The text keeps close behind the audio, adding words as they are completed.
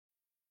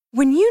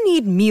When you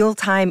need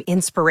mealtime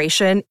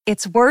inspiration,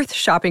 it's worth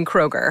shopping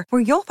Kroger,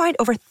 where you'll find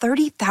over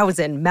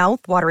 30,000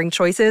 mouth-watering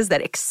choices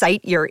that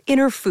excite your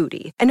inner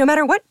foodie. And no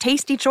matter what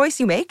tasty choice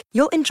you make,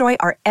 you'll enjoy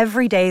our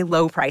everyday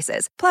low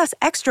prices, plus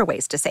extra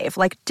ways to save,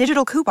 like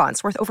digital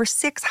coupons worth over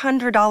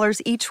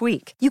 $600 each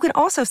week. You can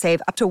also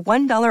save up to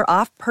 $1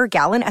 off per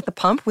gallon at the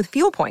pump with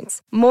fuel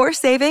points. More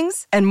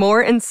savings and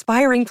more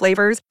inspiring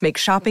flavors make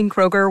shopping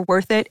Kroger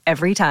worth it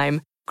every time.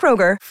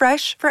 Kroger,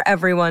 fresh for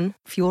everyone.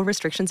 Fuel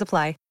restrictions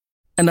apply.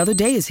 Another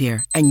day is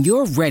here, and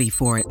you're ready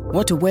for it.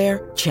 What to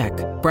wear? Check.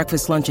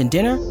 Breakfast, lunch, and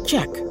dinner?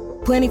 Check.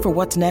 Planning for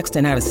what's next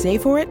and how to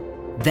save for it?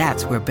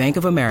 That's where Bank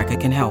of America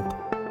can help.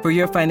 For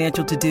your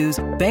financial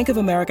to-dos, Bank of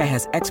America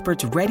has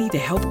experts ready to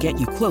help get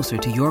you closer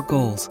to your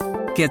goals.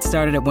 Get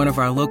started at one of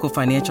our local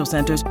financial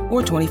centers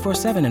or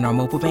 24/7 in our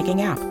mobile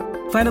banking app.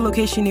 Find a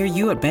location near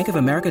you at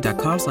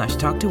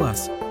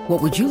bankofamerica.com/talktous.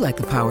 What would you like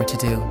the power to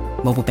do?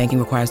 Mobile banking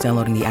requires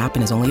downloading the app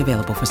and is only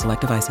available for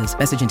select devices.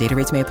 Message and data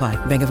rates may apply.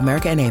 Bank of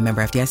America N.A.,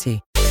 member FDIC.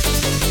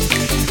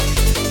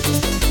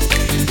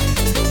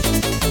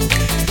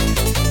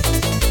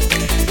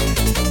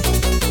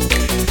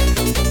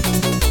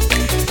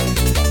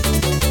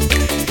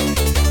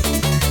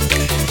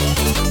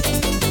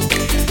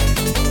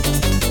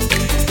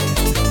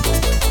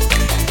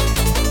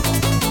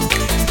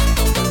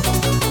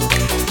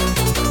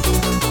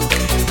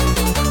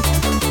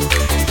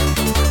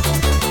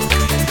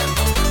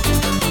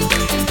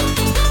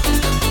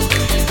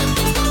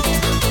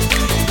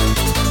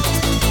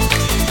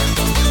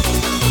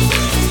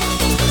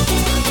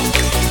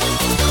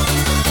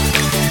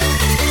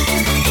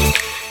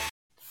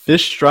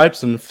 Fish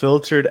Stripes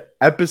Unfiltered,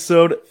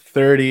 episode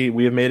 30.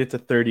 We have made it to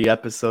 30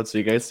 episodes, so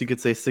you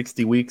could say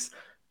 60 weeks.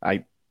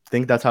 I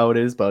think that's how it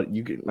is, but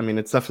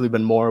it's definitely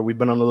been more. We've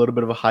been on a little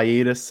bit of a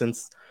hiatus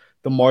since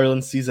the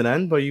Marlins season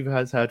end, but you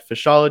guys had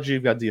Fishology,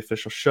 you've got the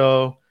official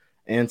show,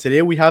 and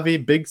today we have a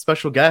big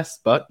special guest.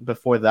 But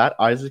before that,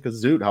 Isaac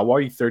Azut, how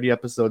are you 30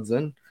 episodes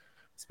in?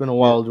 It's been a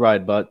wild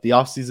ride, but the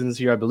off-season is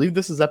here. I believe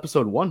this is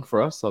episode 1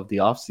 for us of the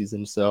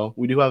off-season, so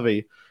we do have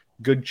a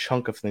good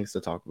chunk of things to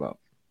talk about.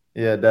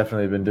 Yeah,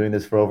 definitely. Been doing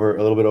this for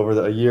a little bit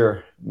over a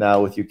year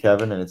now with you,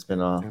 Kevin, and it's been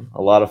a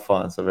lot of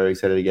fun. So very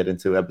excited to get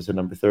into episode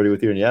number 30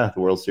 with you. And yeah,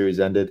 the World Series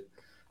ended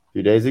a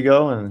few days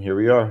ago, and here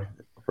we are,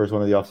 first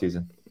one of the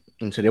offseason.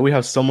 And today we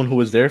have someone who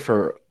was there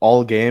for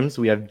all games.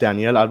 We have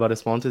Daniel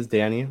Alvarez Montes.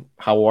 Danny,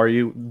 how are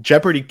you?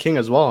 Jeopardy King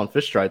as well on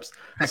Fish Stripes.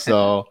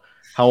 So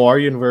how are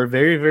you? And we're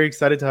very, very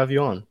excited to have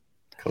you on.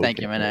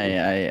 Thank you, man.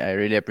 I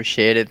really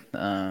appreciate it.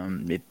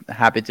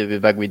 Happy to be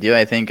back with you.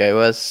 I think I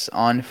was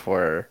on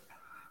for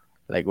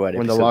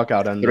when the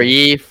lockout ended.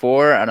 3,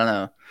 4, I don't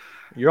know.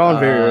 You're on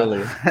very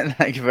early.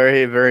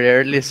 Very, very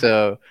early.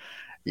 So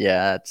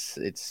yeah,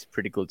 it's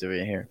pretty cool to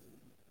be here.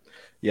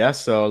 Yeah,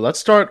 so let's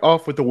start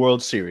off with the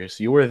World Series.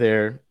 You were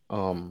there,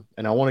 and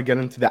I want to get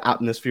into the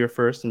atmosphere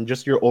first and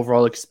just your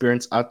overall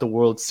experience at the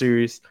World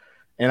Series.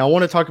 And I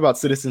want to talk about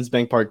Citizens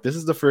Bank Park. This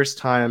is the first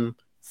time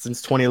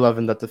since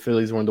 2011 that the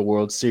Phillies were in the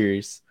World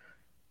Series.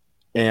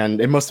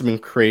 And it must have been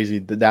crazy.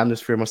 The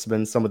atmosphere must have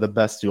been some of the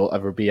best you'll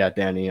ever be at,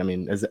 Danny. I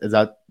mean, is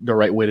that the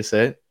right way to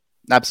say it?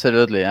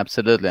 Absolutely. I've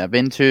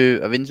been to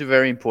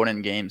very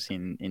important games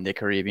in the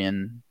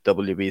Caribbean,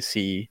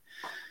 WBC,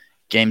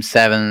 Game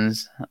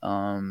 7s,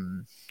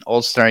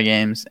 All-Star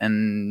games,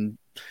 and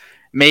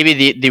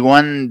maybe the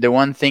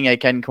one thing I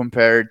can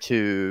compare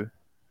to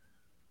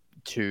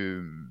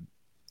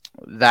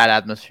that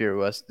atmosphere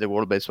was the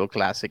World Baseball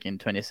Classic in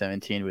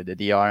 2017 with the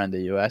DR and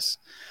the US.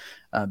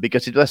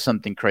 Because it was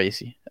something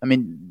crazy. I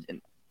mean,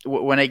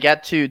 when I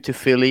got to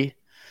Philly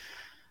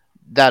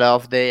that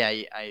off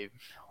day, I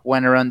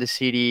went around the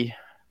city,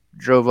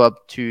 drove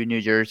up to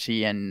New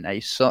Jersey, and I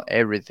saw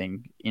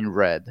everything in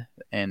red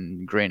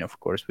and green,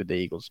 of course, with the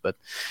Eagles, but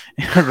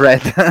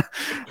red.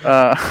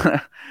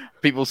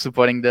 People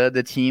supporting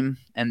the team,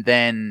 and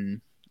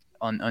then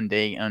on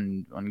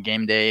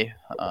game day,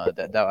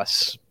 that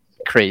was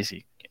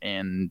crazy.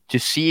 And to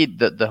see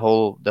the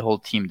whole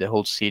team, the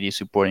whole city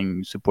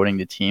supporting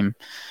the team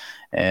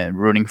and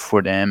rooting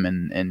for them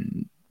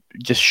and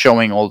just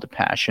showing all the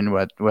passion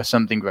was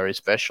something very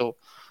special.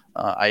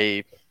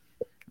 I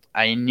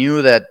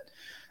knew that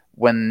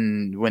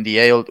when the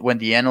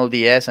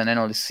NLDS and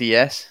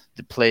NLCS,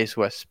 the place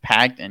was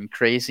packed and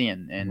crazy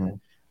and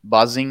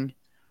buzzing.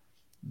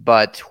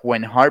 But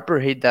when Harper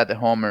hit that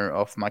homer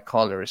of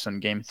McCullers on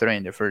Game 3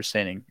 in the first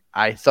inning,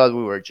 I thought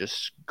we were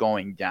just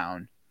going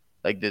down.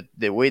 Like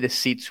the way the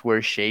seats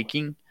were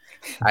shaking,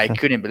 I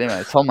couldn't believe it.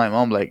 I told my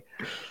mom,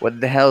 what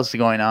the hell is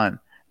going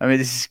on? I mean,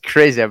 this is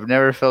crazy. I've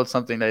never felt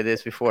something like this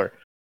before.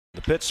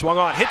 The pitch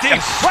swung on, hit deep,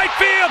 right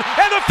field,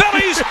 and the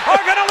Phillies are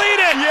going to lead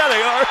it. Yeah,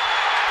 they are.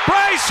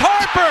 Bryce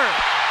Harper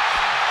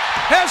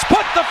has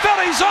put the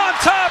Phillies on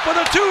top with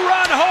a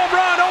 2-run home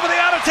run over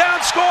the out-of-town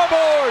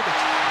scoreboard.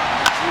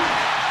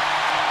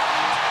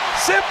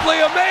 Simply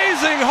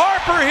amazing.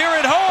 Harper here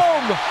at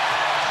home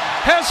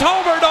has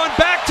homered on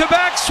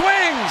back-to-back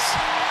swings.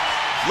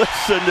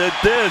 Listen to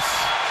this.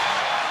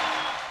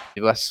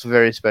 It was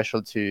very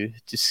special to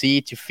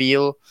see, to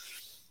feel.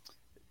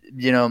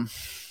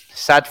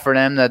 sad for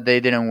them that they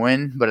didn't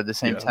win, but at the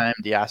same Yeah. time,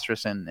 the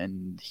Astros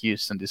and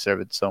Houston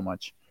deserve it so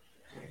much.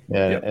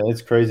 Yeah, Yep. and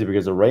it's crazy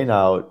because the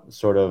rainout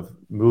sort of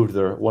moved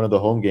one of the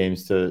home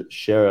games to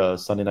share a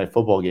Sunday night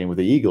football game with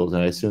the Eagles,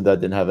 and I assume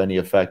that didn't have any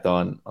effect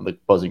on the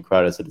buzzing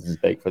crowd at Citizens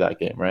Bank for that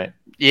game, right?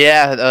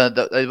 Yeah,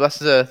 it was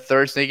the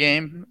Thursday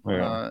game.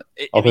 Yeah.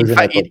 In Thursday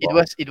fact, night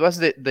football. it was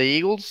the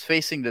Eagles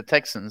facing the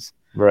Texans.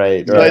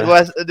 Right, So right. it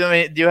was. I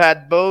mean, you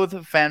had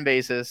both fan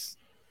bases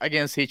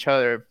against each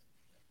other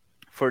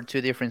for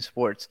two different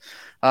sports.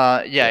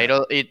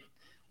 It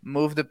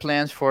moved the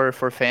plans for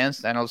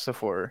fans and also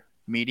for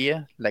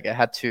media. Like I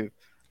had to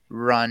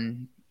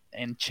run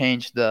and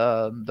change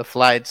the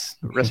flights,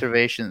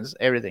 reservations,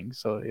 everything.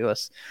 So it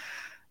was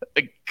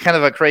kind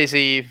of a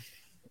crazy,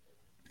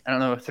 I don't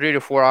know, 3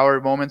 to 4 hour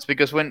moments,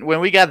 because when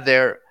we got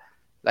there,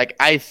 like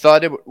I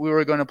thought we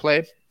were going to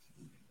play,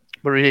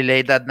 but really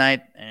late that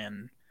night,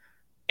 and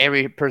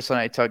every person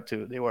I talked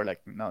to, they were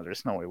like, "No,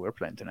 there's no way we're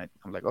playing tonight."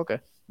 I'm like, "Okay,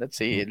 let's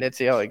see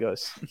how it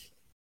goes."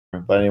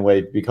 But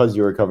anyway, because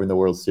you were covering the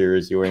World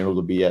Series, you were able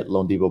to be at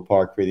Lone Depot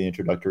Park for the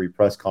introductory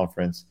press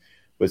conference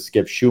with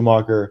Skip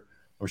Schumacher.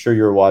 I'm sure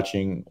you were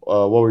watching.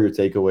 What were your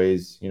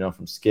takeaways,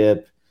 from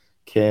Skip,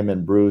 Kim,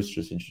 and Bruce,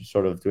 just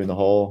sort of doing the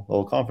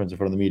whole conference in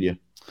front of the media?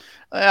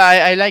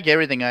 I like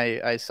everything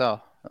I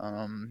saw.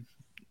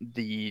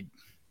 The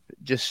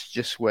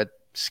just what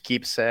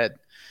Skip said,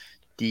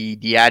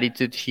 the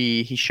attitude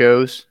he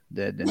shows,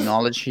 the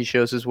knowledge he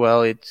shows as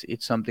well.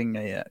 It's something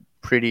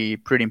pretty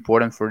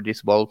important for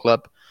this ball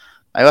club.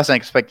 I wasn't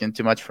expecting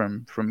too much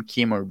from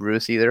Kim or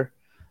Bruce either.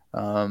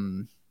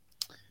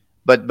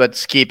 But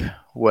Skip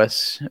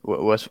was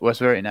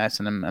very nice,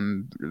 and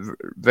I'm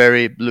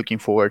very looking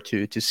forward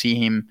to see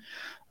him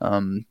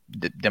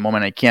the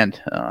moment I can.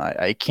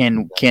 I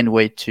can't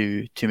wait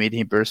to meet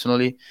him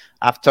personally.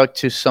 I've talked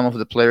to some of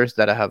the players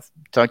that I have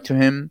talked to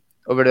him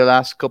over the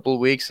last couple of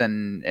weeks,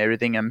 and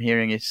everything I'm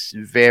hearing is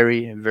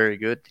very, very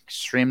good,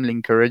 extremely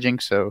encouraging.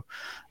 So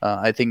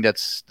I think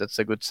that's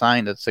a good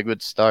sign. That's a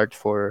good start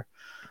for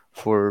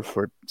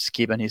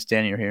Skip and his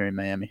tenure here in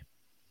Miami.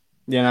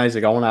 Yeah, and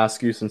Isaac, I want to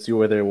ask you, since you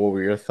were there, what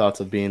were your thoughts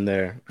of being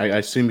there? I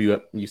assume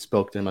you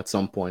spoke to him at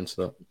some point,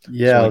 so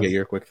just want to get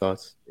your quick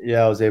thoughts.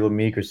 Yeah, I was able.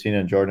 Me, Christina,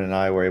 and Jordan and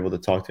I were able to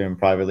talk to him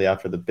privately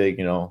after the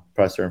big,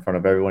 presser in front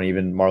of everyone.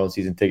 Even Marlins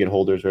season ticket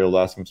holders were able to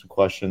ask him some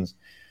questions.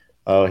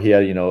 He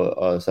had,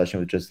 a session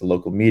with just the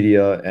local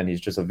media, and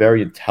he's just a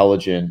very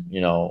intelligent,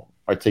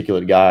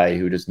 articulate guy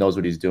who just knows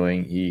what he's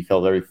doing. He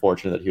felt very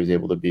fortunate that he was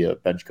able to be a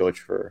bench coach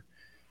for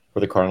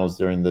the Cardinals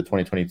during the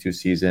 2022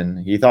 season.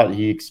 He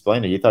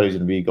explained it. He thought he was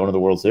going to be going to the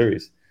World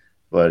Series,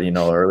 but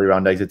early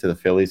round exit to the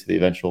Phillies, to the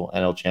eventual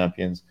NL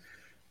champions,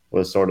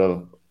 was sort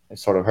of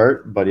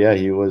hurt. But yeah,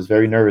 he was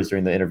very nervous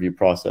during the interview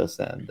process,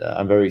 and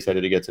I'm very excited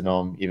to get to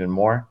know him even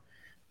more.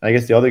 And I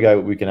guess the other guy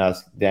we can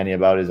ask Danny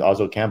about is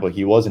Ozzie Campbell.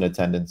 He was in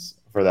attendance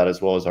for that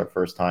as well, as our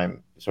first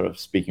time sort of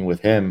speaking with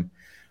him.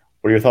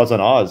 What are your thoughts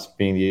on Oz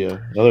being the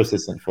another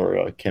assistant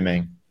for Kim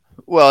Ng?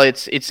 Well,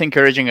 it's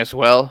encouraging as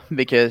well,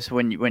 because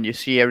when you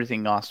see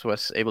everything Oz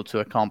was able to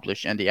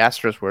accomplish and the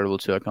Astros were able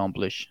to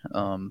accomplish,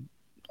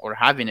 or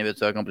have been able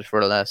to accomplish for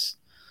the last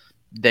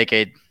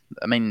decade,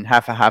 I mean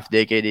half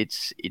decade,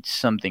 it's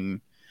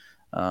something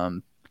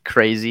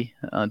crazy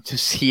to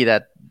see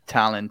that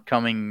talent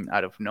coming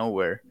out of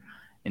nowhere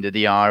in the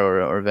DR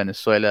or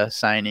Venezuela,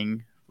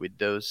 signing with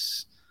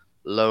those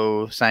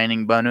low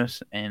signing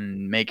bonus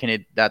and making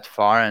it that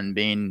far and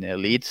being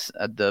elites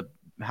at the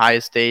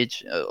highest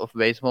stage of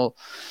baseball.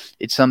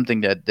 It's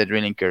something that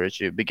really encourages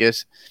you,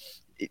 because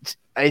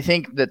I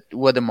think that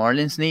what the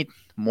Marlins need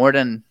more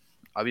than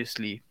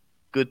obviously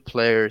good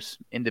players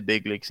in the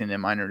big leagues, in the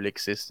minor league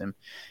system,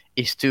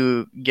 is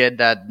to get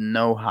that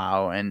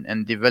know-how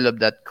and develop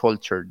that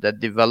culture, that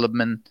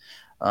development,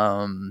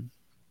 to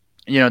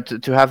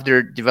have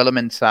their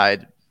development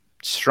side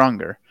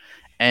stronger,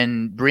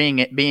 and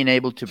being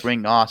able to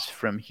bring us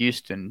from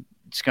Houston,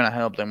 it's going to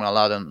help them a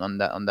lot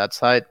on that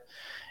side.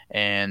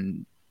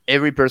 And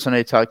every person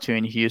I talked to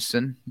in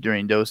Houston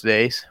during those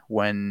days,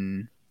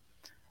 when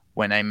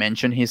I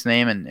mentioned his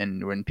name,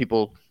 and when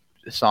people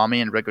saw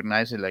me and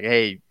recognized it, like,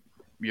 hey,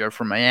 you're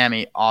from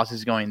Miami, Oz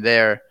is going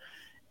there,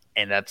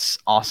 and that's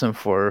awesome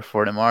for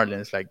the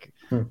Marlins. Like,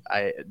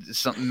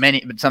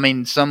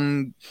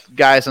 some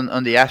guys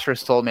on the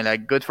Astros told me,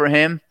 like, good for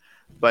him,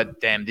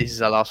 but damn, this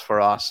is a loss for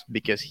us,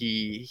 because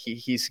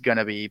he's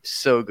gonna be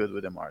so good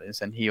with the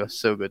Marlins, and he was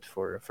so good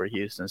for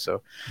Houston.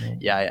 So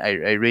yeah,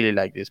 I really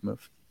like this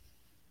move.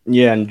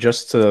 Yeah, and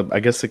just to, I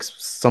guess,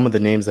 some of the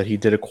names that he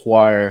did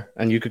acquire,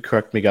 and you could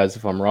correct me, guys,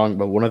 if I'm wrong,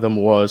 but one of them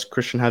was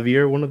Christian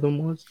Javier. One of them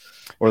was,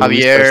 or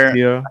Luis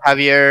Garcia.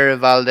 Javier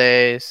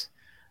Valdez,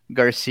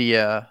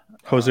 Garcia,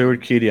 Jose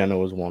Urquidy, I know,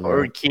 was one.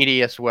 Or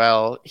Urquidy as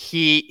well.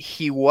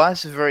 He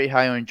was very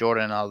high on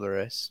Jordan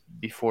Alvarez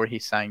before he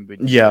signed with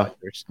the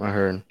Dodgers. I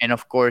heard. And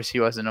of course, he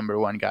was the number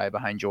one guy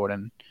behind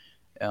Jordan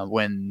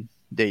when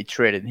they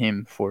traded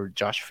him for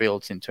Josh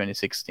Fields in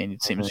 2016.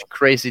 It seems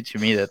crazy to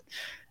me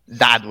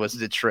that was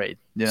the trade.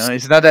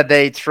 It's not that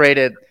they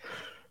traded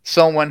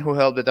someone who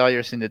helped the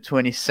Dodgers in the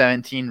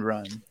 2017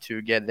 run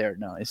to get there.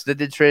 No, it's that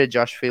they traded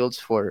Josh Fields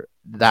for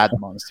that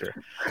monster.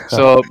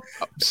 So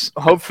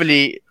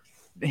hopefully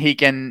he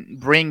can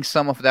bring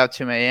some of that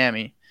to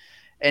Miami.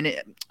 And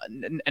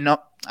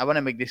not, I want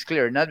to make this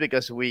clear, not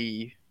because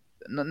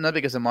not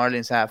because the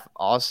Marlins have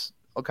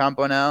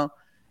Ocampo now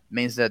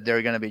means that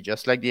they're going to be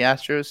just like the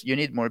Astros. You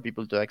need more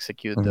people to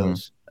execute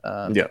those.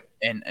 Yeah.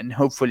 And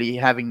hopefully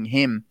having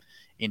him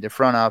in the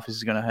front office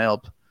is going to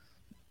help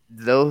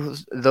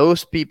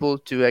those people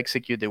to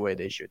execute the way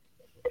they should.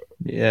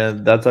 Yeah,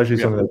 that's actually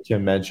something that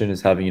Tim mentioned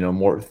is having,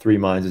 more three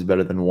minds is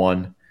better than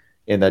one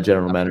in that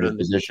general manager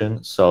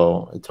position.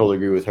 So I totally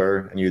agree with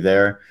her and you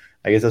there.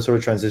 I guess that sort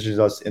of transitions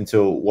us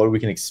into what we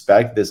can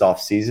expect this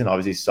offseason.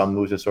 Obviously, some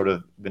moves have sort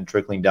of been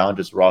trickling down,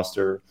 just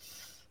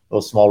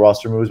those small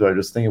roster moves. But I'm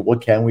just thinking, what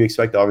can we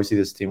expect? Obviously,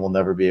 this team will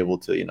never be able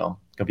to,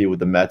 compete with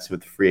the Mets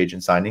with free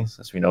agent signings.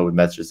 As we know, the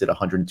Mets just did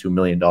 $102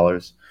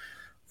 million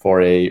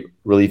for a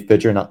relief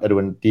pitcher, not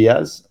Edwin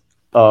Diaz.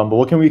 But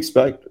what can we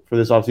expect for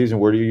this offseason?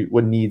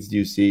 What needs do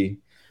you see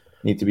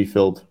need to be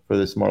filled for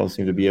this Marlins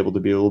team to be able to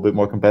be a little bit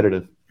more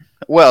competitive?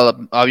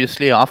 Well,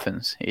 obviously,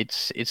 offense.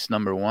 It's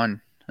number one.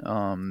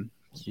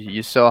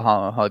 You saw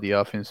how the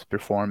offense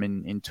performed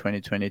in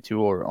 2022,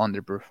 or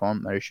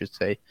underperformed, I should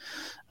say,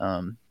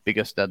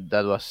 because that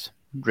was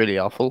really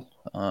awful.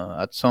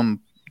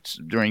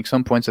 During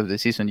some points of the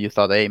season, you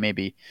thought, hey,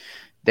 maybe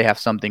they have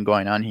something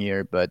going on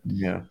here, but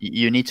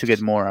you need to get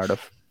more out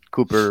of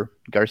Cooper,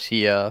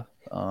 Garcia,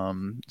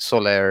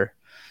 Soler,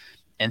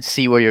 and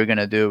see what you're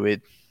gonna do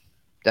with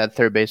that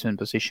third baseman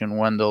position,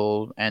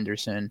 Wendell,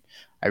 Anderson.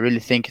 I really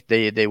think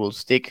they will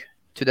stick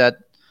to that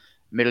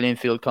middle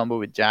infield combo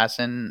with Jazz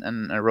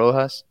and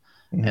Rojas,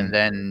 and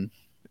then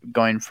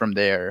going from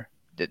there,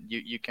 that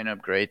you can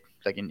upgrade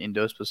like in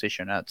those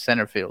positions at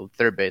center field,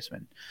 third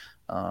baseman.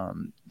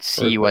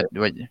 See what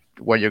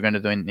you're going to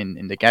do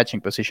in the catching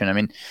position. I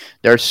mean,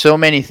 there are so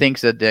many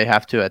things that they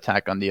have to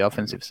attack on the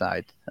offensive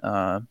side,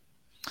 and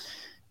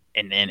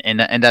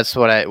that's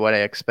what I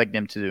expect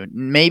them to do.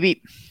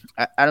 Maybe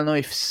I don't know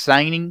if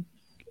signing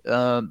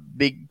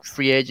big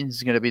free agents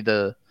is going to be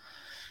the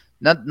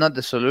not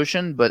the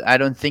solution, but I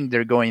don't think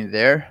they're going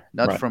there.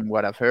 Not from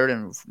what I've heard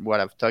and what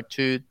I've talked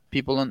to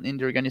people in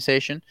the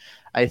organization.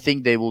 I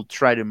think they will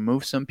try to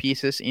move some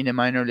pieces in the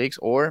minor leagues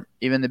or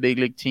even the big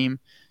league team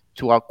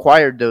to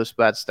acquire those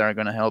bats that are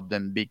going to help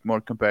them be more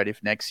competitive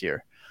next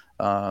year.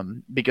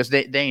 Because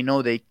they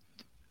know the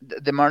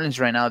Marlins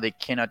right now, they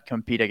cannot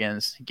compete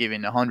against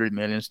giving $100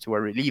 million to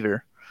a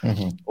reliever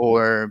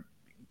or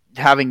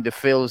having the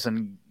Phils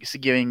and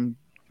giving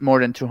more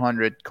than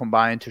 200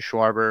 combined to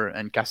Schwarber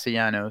and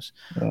Castellanos,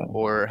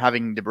 or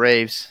having the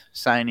Braves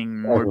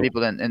signing more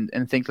people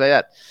and things like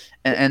that.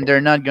 And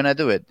they're not going to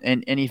do it.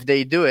 And if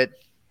they do it,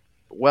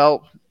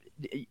 well,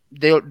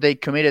 they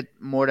committed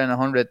more than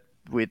 100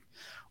 with,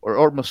 or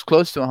almost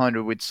close to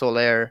 100 with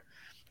Soler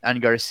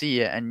and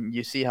Garcia. And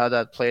you see how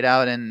that played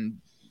out. And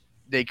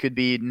they could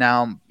be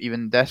now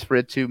even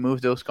desperate to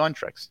move those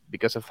contracts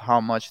because of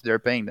how much they're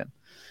paying them.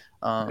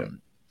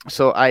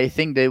 So I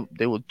think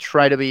they will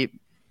try to be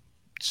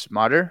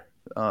smarter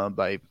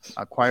by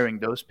acquiring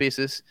those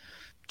pieces,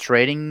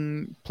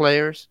 trading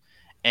players,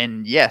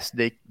 and yes,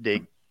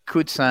 they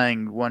could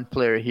sign one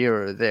player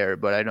here or there,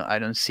 but I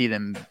don't see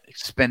them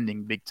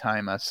spending big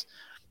time as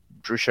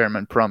Drew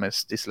Sherman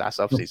promised this last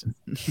offseason.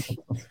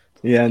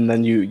 Yeah, and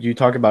then you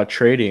talk about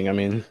trading. I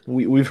mean,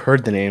 we've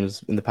heard the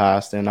names in the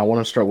past, and I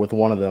want to start with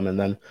one of them. And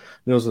then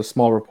there was a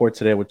small report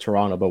today with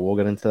Toronto, but we'll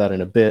get into that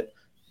in a bit.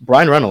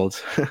 Bryan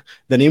Reynolds,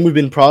 the name we've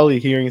been probably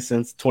hearing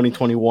since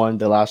 2021,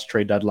 the last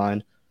trade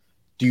deadline.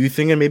 Do you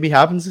think it maybe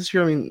happens this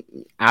year? I mean,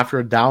 after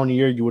a down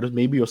year, you would have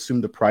maybe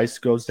assumed the price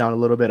goes down a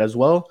little bit as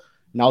well.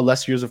 Now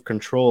less years of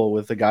control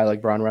with a guy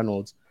like Bryan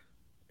Reynolds,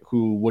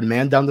 who would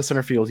man down the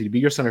center field. He'd be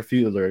your center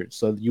fielder,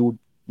 so you would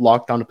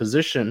lock down a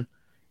position,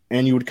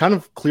 and you would kind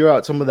of clear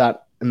out some of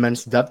that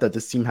immense depth that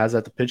this team has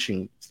at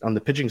on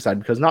the pitching side,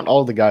 because not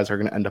all the guys are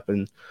going to end up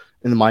in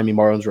the Miami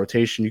Marlins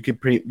rotation. You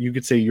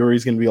could say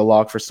Yuri's going to be a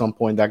lock for some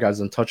point. That guy's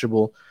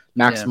untouchable.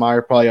 Max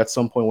Meyer probably at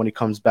some point when he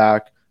comes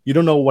back. You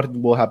don't know what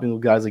will happen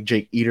with guys like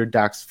Jake Eater,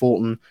 Dax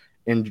Fulton,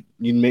 and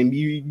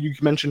you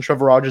mentioned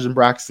Trevor Rogers and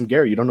Braxton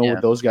Gary. You don't know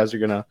what those guys are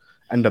going to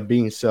end up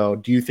being. So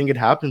do you think it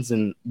happens,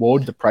 and what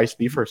would the price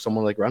be for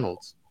someone like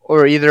Reynolds?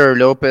 Or either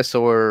Lopez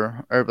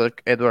or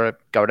Edward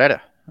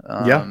Cabrera.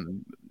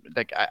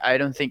 Like I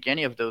don't think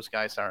any of those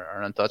guys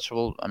are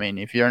untouchable. I mean,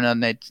 if you're not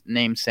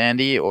named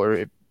Sandy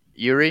or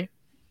Yuri,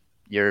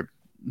 you're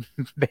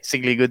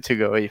basically good to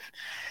go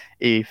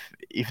if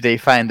they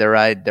find the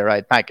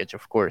right package,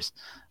 of course.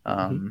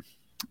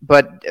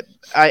 But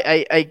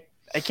I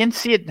can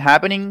see it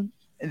happening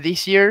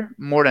this year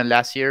more than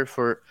last year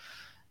for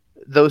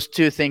those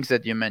two things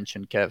that you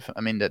mentioned, Kev.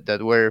 I mean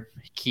that were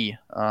key.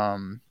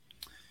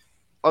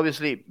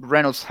 Obviously,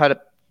 Reynolds had a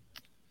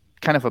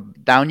kind of a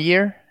down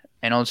year,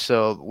 and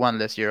also one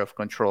less year of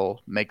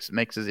control makes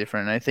a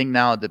difference. And I think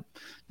now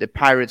the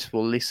Pirates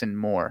will listen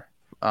more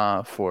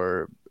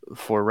for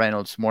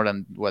Reynolds more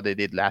than what they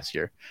did last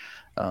year.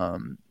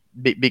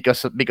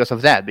 because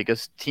of that,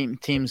 because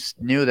teams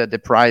knew that the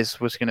price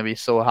was going to be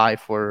so high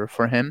for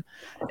him,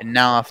 and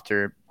now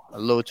after a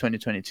low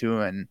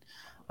 2022 and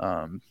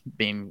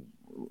being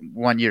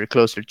 1 year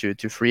closer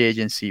to free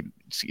agency,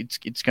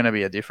 it's going to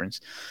be a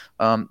difference.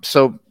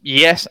 So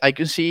yes, I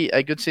could see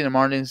the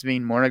Marlins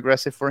being more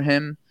aggressive for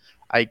him.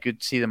 I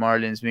could see the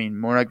Marlins being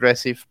more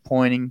aggressive,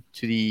 pointing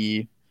to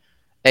the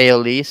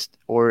AL East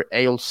or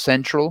AL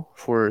Central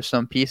for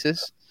some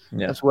pieces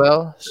as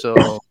well.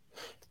 So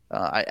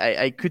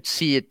I could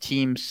see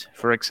teams,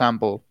 for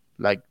example,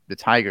 like the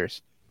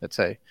Tigers, let's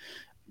say,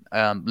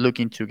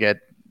 looking to get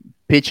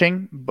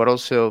pitching, but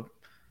also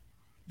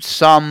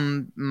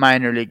some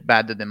minor league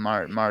bat that the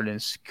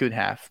Marlins could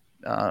have.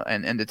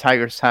 And the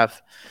Tigers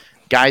have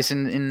guys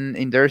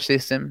in their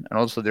system, and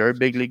also their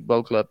big league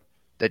ball club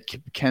that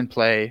can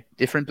play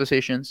different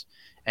positions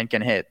and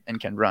can hit and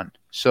can run.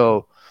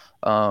 So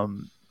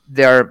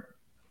they're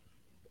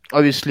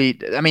obviously,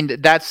 I mean,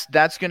 that's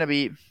going to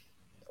be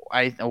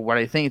what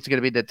I think it's going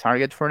to be the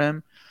target for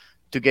them,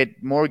 to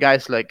get more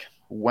guys like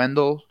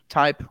Wendell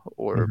type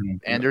or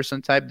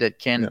Anderson type that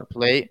can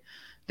play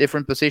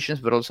different positions,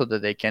 but also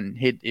that they can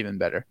hit even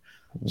better.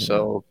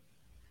 So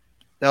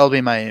that'll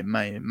be my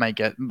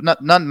guess.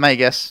 Not my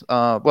guess.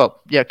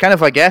 Well, yeah, kind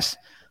of a guess,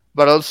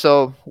 but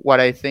also what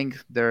I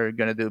think they're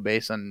gonna do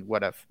based on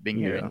what I've been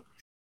hearing.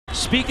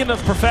 Speaking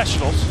of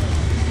professionals,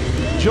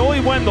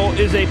 Joey Wendell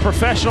is a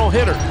professional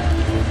hitter.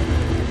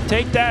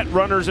 Take that,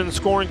 runners in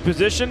scoring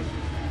position.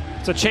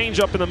 It's a change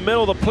up in the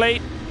middle of the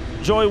plate.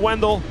 Joey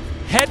Wendell,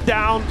 head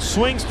down,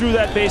 swings through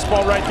that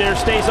baseball right there,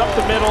 stays up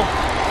the middle.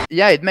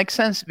 Yeah, it makes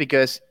sense,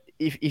 because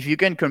if you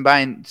can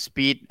combine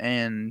speed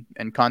and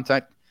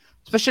contact,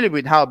 especially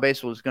with how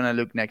baseball is gonna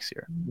look next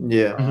year.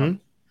 Yeah.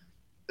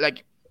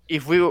 Like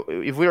if we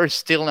were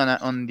still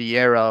on the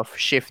era of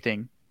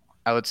shifting,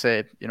 I would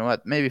say, you know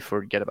what, maybe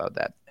forget about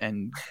that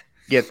and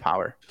get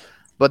power.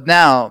 But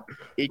now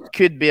it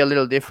could be a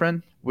little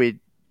different, with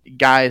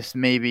guys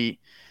maybe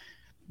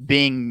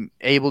being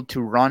able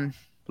to run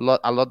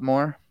a lot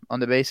more on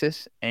the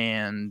bases,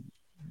 and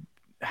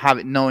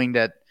knowing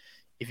that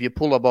if you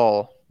pull a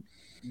ball,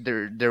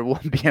 there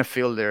won't be a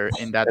fielder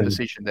in that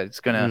position that it's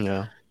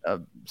gonna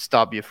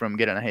stop you from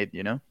getting a hit.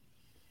 You know.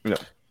 Yeah.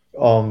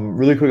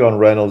 Really quick on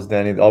Reynolds,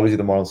 Danny. Obviously,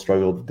 the Marlins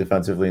struggled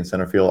defensively in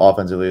center field,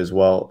 offensively as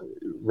well.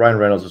 Ryan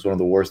Reynolds was one of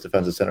the worst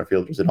defensive center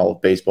fielders in all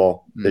of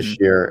baseball this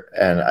year,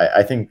 and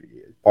I think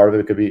part of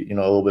it could be, a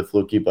little bit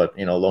fluky, but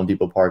Lone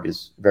Depot Park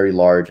is very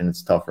large and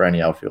it's tough for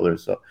any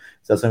outfielders. So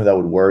is that something that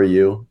would worry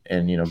you?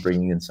 And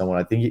bringing in someone,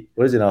 I think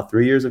what is it now,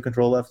 3 years of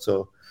control left?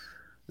 So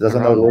is that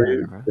something that would worry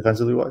you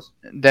defensively wise?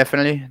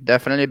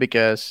 Definitely,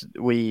 because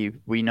we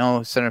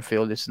know center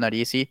field is not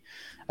easy.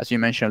 As you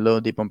mentioned,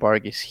 Lone Depot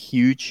Park is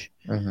huge,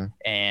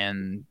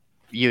 and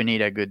you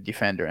need a good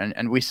defender,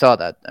 and we saw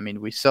that. I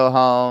mean, we saw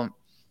how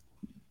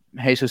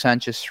Jesus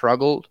Sanchez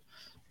struggled.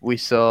 We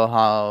saw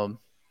how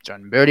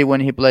John Berti, when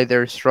he played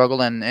there,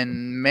 struggled, and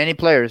many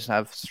players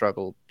have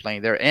struggled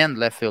playing there, and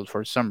left field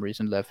for some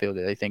reason. Left field,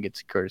 I think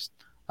it's cursed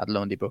at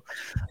Lone Depot.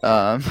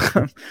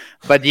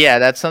 But yeah,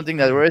 that's something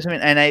that worries me,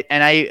 and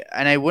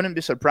I wouldn't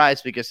be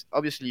surprised, because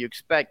obviously you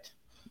expect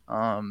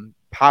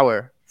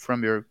power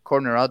from your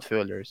corner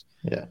outfielders.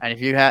 Yeah. And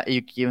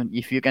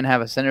if you can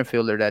have a center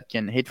fielder that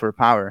can hit for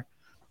power,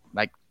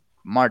 like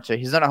Marte,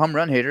 he's not a home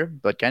run hitter,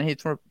 but can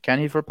hit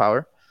for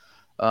power.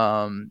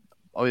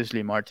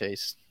 Obviously Marte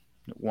is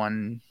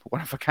one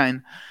of a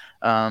kind.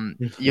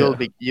 You'll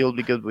be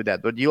good with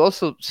that. But you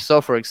also saw,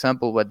 for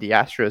example, what the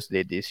Astros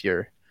did this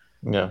year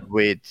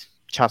with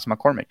Chas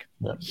McCormick.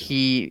 Yeah.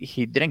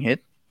 He didn't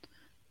hit,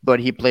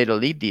 but he played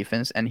elite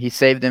defense, and he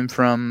saved them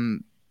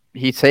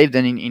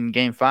in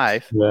Game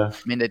 5. Yeah.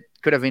 I mean, it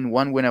could have been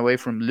one win away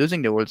from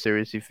losing the World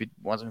Series if it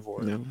wasn't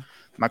for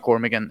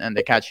McCormick and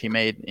the catch he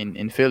made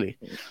in Philly.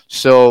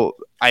 So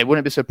I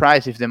wouldn't be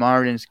surprised if the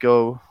Marlins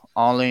go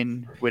all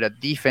in with a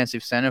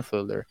defensive center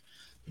fielder,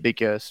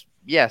 because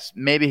yes,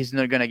 maybe he's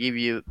not going to give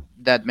you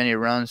that many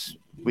runs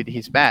with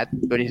his bat,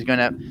 but he's going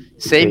to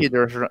save you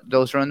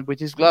those runs with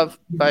his glove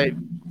by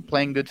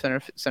playing good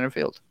center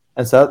field.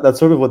 And so that's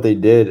sort of what they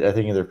did, I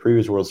think, in their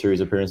previous World Series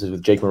appearances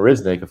with Jake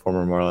Marisnick, a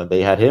former Marlin.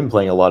 They had him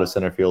playing a lot of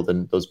center field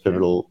in those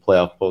pivotal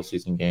playoff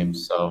postseason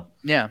games. So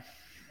yeah,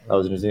 that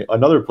was interesting.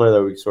 Another player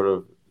that we sort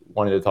of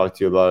wanted to talk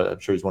to you about, I'm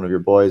sure he's one of your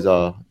boys,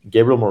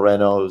 Gabriel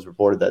Moreno. It was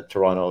reported that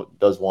Toronto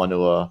does want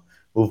to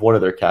move one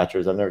of their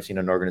catchers. I've never seen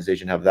an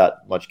organization have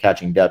that much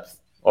catching depth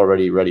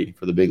already ready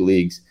for the big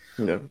leagues.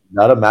 Yeah.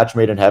 Not a match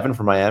made in heaven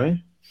for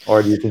Miami?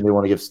 Or do you think they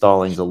want to give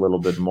Stallings a little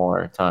bit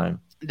more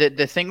time?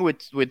 The thing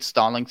with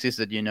Stallings is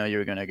that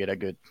you're going to get a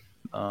good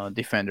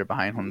defender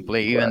behind home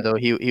plate, even though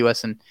he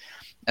wasn't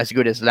as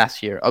good as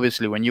last year.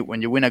 Obviously, when you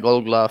win a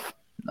Gold Glove,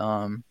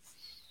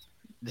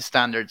 the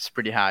standard's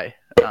pretty high.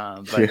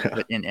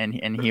 But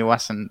he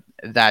wasn't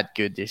that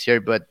good this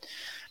year. But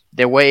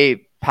the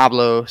way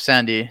Pablo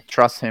Sandy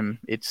trusts him,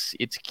 it's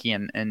key.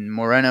 And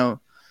Moreno,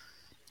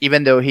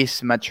 even though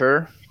he's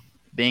mature,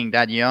 being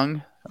that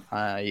young,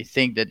 I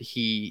think that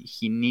he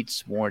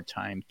needs more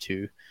time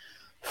to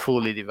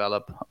fully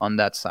develop on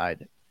that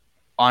side.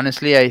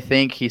 honestly, I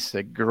think he's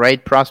a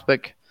great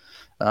prospect.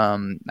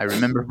 I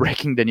remember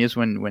breaking the news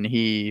when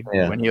he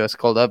was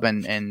called up,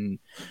 and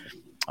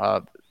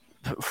uh,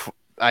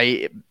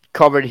 I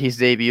covered his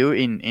debut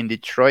in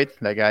Detroit.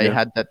 Like I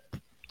had that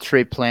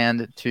trip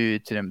planned to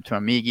a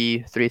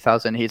Miggy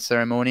 3,000 hit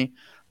ceremony,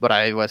 but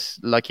I was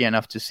lucky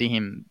enough to see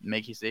him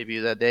make his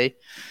debut that day,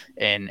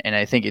 and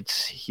I think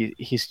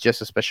he's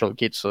just a special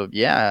kid. So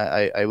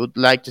yeah, I would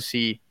like to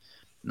see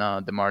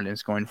the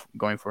Marlins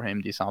going for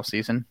him this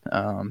offseason,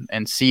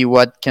 and see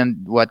what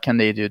can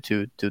they do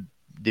to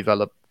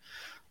develop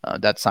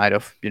that side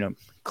of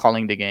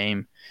calling the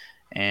game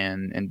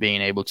and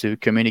being able to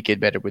communicate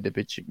better with the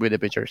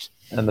pitchers.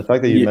 And the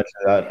fact that you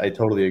mentioned that, I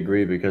totally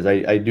agree, because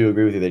I do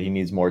agree with you that he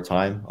needs more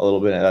time a little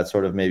bit, and that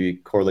sort of maybe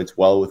correlates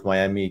well with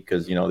Miami,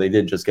 because they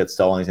did just get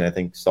Stallings, and I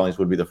think Stallings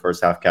would be the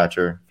first half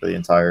catcher for the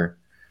entire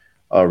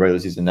regular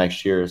season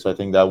next year. So I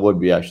think that would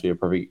be actually a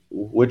perfect.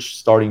 Which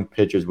starting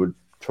pitchers would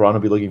Toronto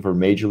be looking for?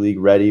 Major League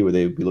ready? Would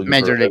they be looking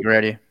Major for League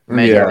ready?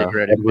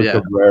 Edward Yeah.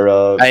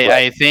 Cabrera,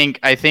 I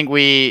think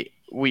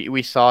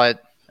we saw it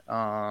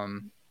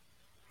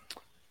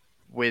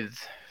with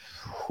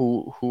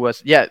who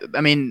was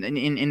I mean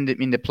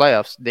in the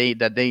playoffs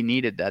they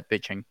needed that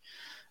pitching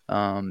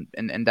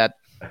and that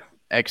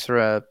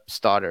extra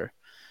starter,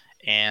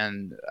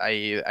 and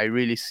I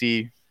really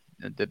see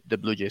the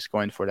Blue Jays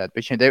going for that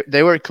pitching.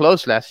 They were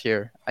close last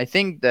year. I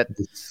think that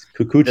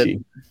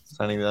Kikuchi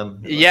signing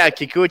them.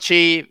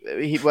 Kikuchi,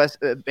 he was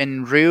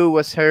and Ryu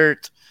was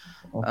hurt.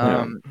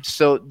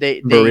 So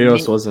they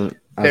Barrios wasn't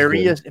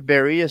as good.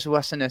 Barrios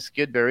wasn't as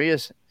good.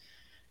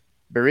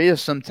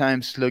 Barrios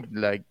sometimes looked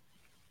like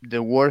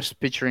the worst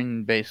pitcher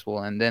in baseball,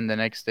 and then the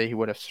next day he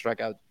would have struck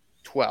out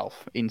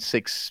 12 in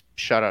 6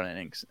 shutout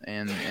innings,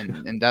 and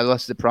that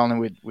was the problem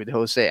with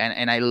Jose.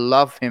 And I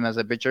love him as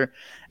a pitcher,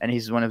 and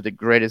he's one of the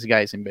greatest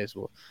guys in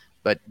baseball,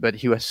 but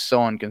he was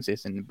so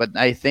inconsistent. But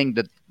I think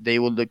that they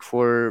will look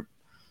for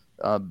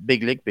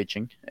big league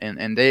pitching,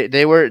 and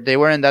they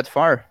weren't that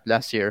far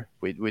last year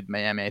with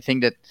Miami. I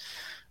think that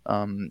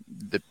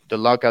the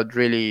lockout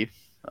really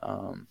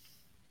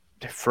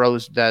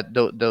froze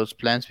those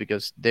plans,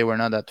 because they were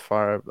not that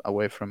far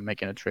away from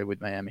making a trade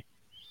with Miami.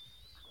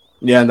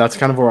 Yeah, and that's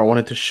kind of where I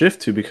wanted to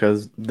shift to,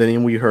 because the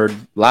name we heard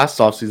last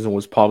offseason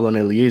was Pablo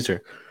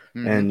Eliezer.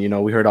 Mm-hmm.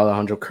 And, we heard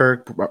Alejandro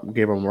Kirk,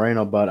 Gabriel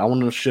Moreno, but I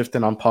want to shift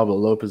in on Pablo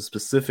Lopez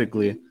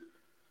specifically.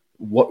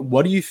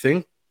 What do you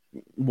think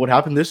would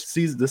happen this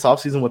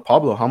offseason with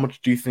Pablo? How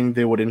much do you think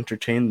they would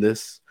entertain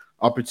this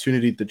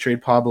opportunity to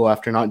trade Pablo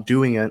after not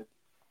doing it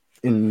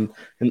in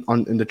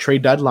the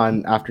trade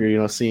deadline,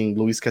 after seeing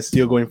Luis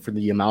Castillo going for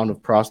the amount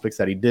of prospects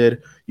that he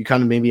did? You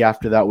kind of maybe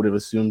after that would have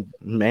assumed,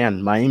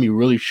 man, Miami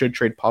really should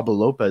trade Pablo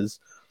Lopez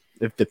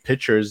if the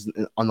pitchers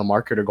on the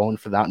market are going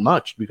for that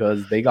much,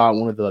 because they got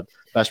one of the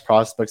best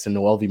prospects in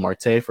Noelvi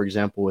Marte, for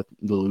example, with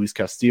the Luis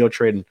Castillo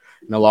trade and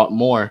a lot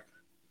more.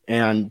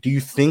 And do you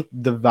think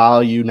the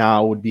value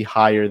now would be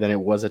higher than it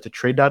was at the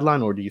trade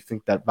deadline, or do you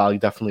think that value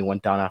definitely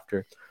went down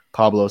after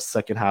Pablo's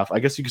second half? I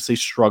guess you could say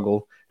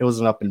struggle. It was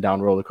an up and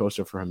down roller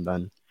coaster for him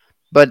then.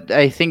 But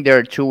I think there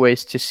are two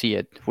ways to see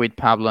it with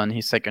Pablo and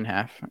his second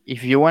half.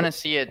 If you want to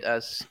see it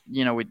as,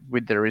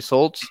 with the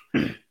results,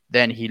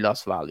 then he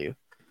lost value.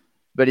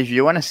 But if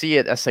you want to see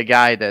it as a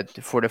guy that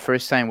for the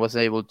first time was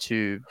able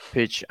to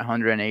pitch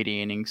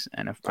 180 innings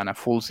and a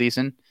full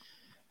season,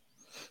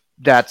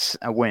 that's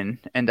a win.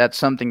 And that's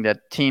something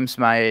that teams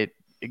might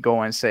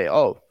go and say,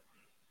 oh,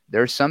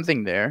 there's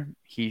something there.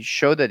 He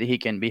showed that he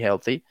can be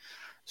healthy.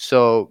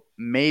 So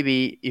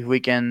maybe if we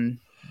can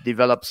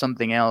develop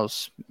something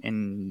else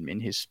in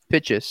his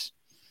pitches,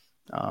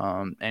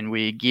 and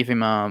we give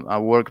him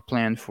a work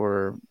plan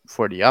for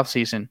the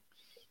offseason,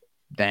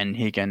 then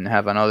he can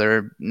have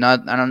another,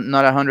 not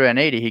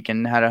 180, he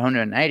can have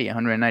 190,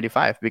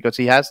 195, because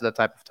he has that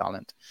type of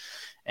talent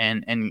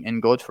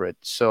and go for it.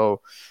 So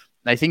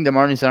I think the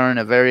Marlins are in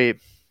a very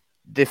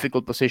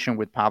difficult position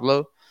with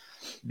Pablo,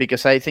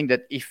 because I think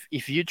that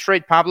if you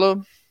trade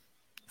Pablo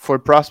for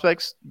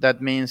prospects,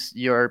 that means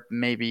you're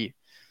maybe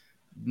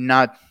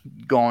not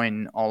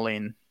going all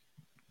in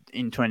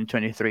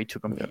 2023 to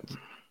compete.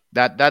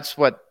 That's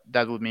what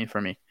that would mean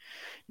for me.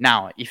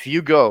 Now, if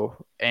you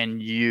go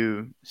and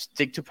you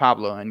stick to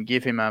Pablo and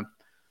give him a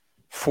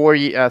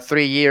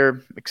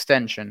 3-year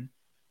extension,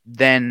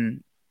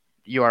 then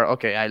you are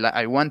okay.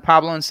 I want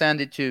Pablo and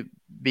Sandy to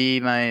be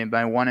my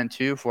 1 and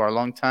 2 for a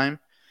long time,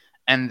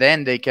 and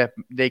then they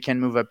can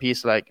move a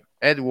piece like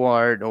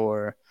Edward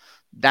or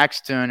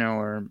Daxton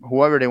or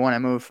whoever they want to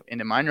move in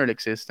the minor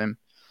league system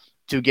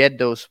to get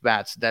those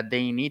bats that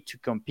they need to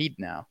compete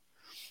now.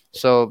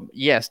 So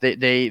yes,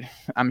 they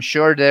I'm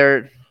sure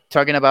they're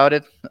talking about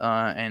it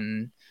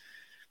and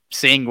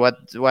seeing what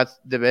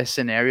the best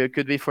scenario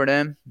could be for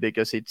them,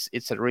 because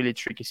it's a really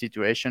tricky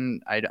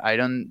situation. I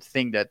don't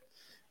think that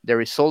the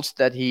results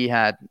that he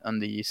had on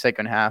the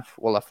second half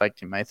will affect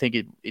him. I think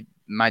it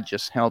might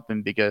just help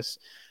him, because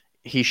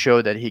he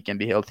showed that he can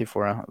be healthy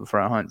for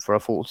a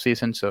full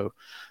season. So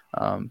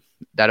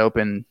that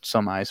opened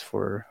some eyes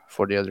for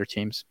the other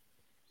teams.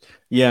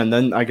 Yeah, and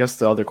then I guess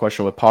the other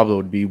question with Pablo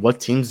would be, what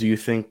teams do you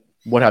think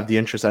would have the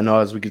interest? I know,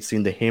 as we could see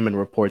in the Heyman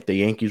report, the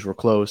Yankees were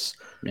close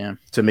Yeah.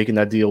 to making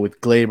that deal with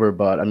Glaber,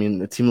 but I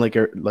mean, a team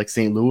like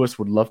St. Louis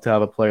would love to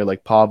have a player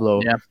like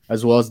Pablo, Yeah.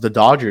 as well as the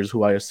Dodgers,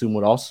 who I assume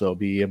would also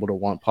be able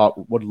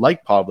to would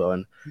like Pablo,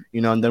 and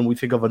and then we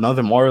think of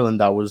another Marlin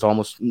that was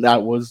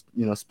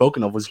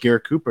spoken of, was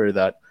Garrett Cooper,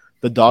 that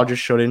the Dodgers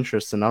showed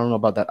interest, and I don't know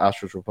about that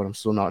Astros report. I'm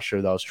still not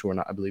sure that was true or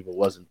not. I believe it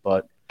wasn't,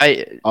 but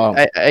I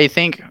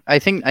think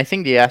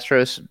the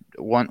Astros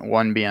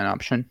won't be an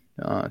option,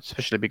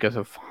 especially because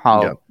of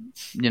how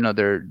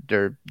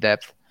their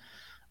depth,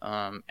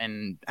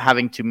 and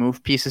having to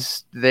move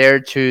pieces there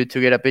to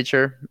get a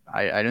pitcher.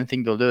 I don't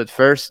think they'll do it.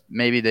 First,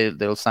 maybe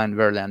they'll sign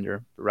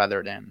Verlander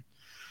rather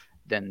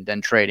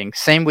than trading.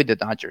 Same with the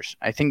Dodgers.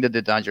 I think that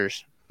the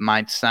Dodgers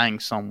might sign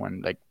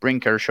someone, like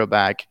bring Kershaw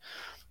back,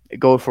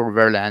 go for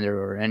Verlander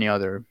or any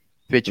other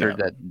pitcher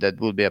that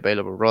will be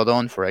available.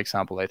 Rodon, for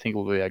example, I think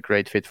will be a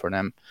great fit for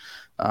them.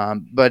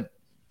 But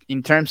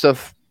in terms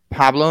of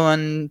Pablo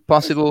and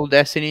possible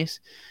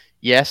destinies,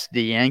 yes,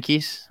 the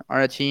Yankees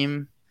are a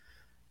team.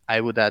 I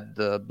would add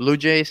the Blue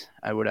Jays.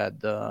 I would add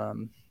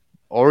the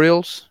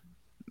Orioles.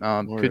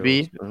 Could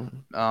be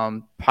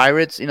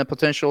Pirates in a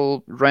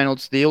potential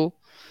Reynolds deal.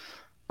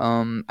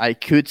 I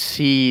could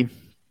see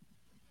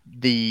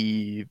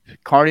the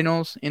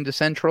Cardinals in the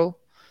Central,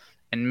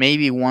 and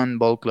maybe one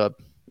ball club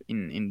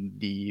in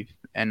the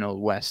NL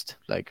West,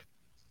 like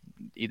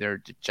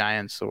either the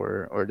Giants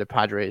or the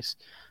Padres,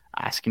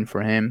 asking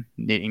for him,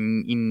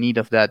 in need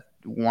of that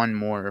one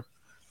more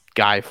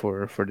guy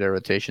for their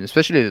rotation,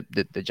 especially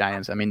the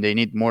Giants. I mean, they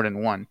need more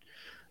than one,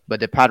 but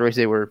the Padres,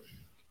 they were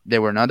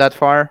not that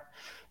far,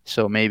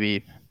 so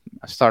maybe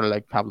a starter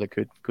like Pablo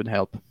could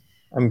help.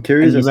 I'm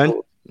curious.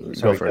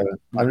 Go for it.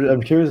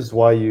 I'm curious as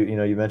why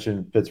you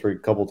mentioned Pittsburgh a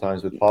couple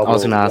times with Pablo. I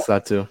was going to ask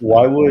that too.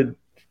 Why would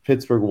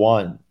Pittsburgh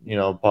want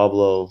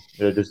Pablo?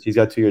 He's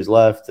got 2 years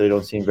left. They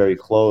don't seem very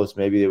close.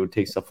 Maybe they would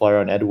take a flyer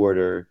on Edward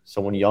or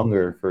someone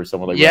younger for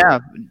someone like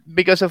Reynolds.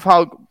 Because of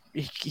how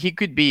he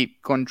could be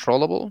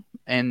controllable,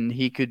 and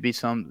he could be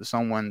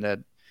someone that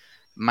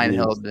might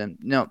help them.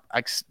 No,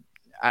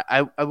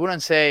 I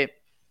wouldn't say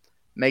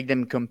make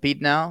them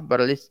compete now, but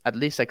at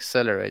least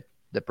accelerate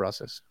the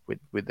process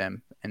with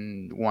them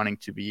and wanting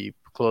to be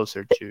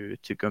closer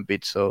to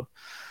compete. So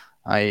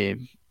I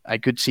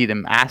could see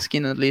them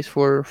asking at least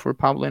for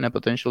Pablo in a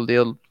potential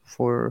deal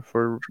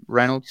for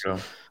Reynolds. Sure.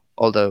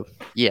 Although,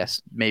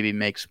 yes, maybe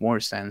makes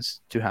more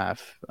sense to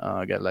have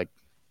a guy like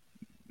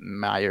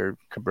Meyer,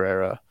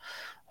 Cabrera,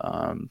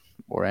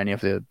 or any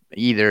of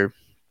either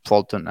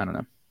Fulton. I don't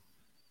know.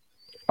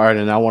 All right,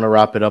 and I want to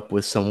wrap it up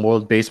with some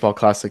World Baseball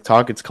Classic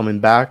talk. It's coming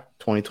back,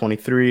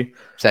 2023.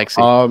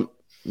 Sexy.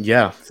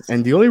 Yeah,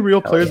 and the only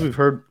real players we've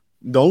heard,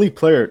 the only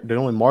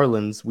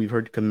Marlins we've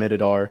heard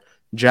committed are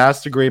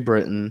Jazz to Great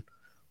Britain.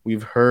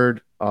 We've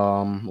heard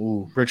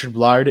Richard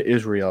Bleier to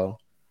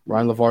Israel,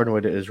 Ryan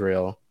LaVarnway to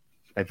Israel.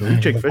 I believe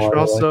Jake Fishman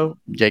also.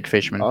 Jake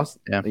Fishman.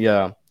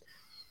 Yeah.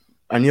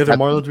 Any other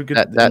Marlins we could?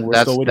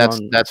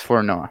 That's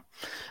for Noah.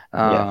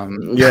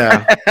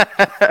 Yeah.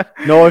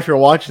 Noah, if you're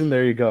watching,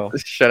 there you go.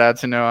 Shout out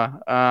to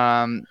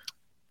Noah.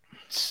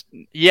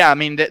 Yeah, I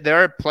mean,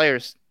 there are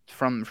players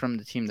from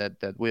the team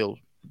that will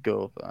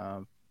go,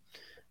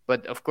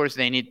 but of course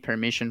they need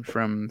permission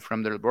from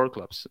their ball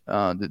clubs,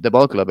 the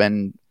ball club,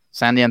 and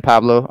Sandy and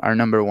Pablo are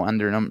number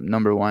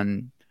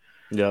one.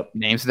 Yep.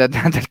 Names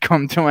that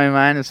come to my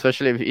mind,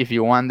 especially if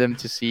you want them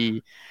to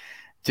see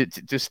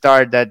to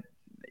start that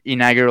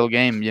inaugural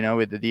game,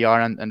 with the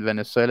DR and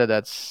Venezuela.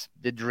 That's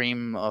the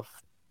dream of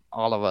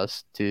all of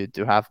us to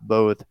have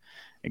both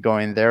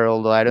going there.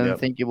 Although I don't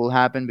think it will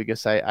happen,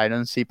 because I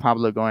don't see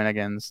Pablo going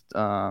against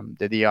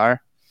the DR.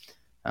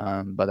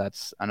 But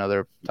that's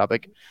another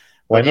topic.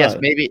 Why but not? Yes,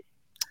 maybe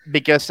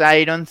because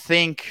I don't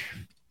think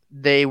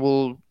they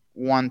will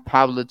want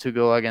Pablo to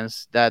go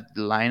against that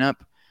lineup.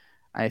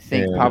 I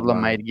think Pablo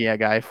might be a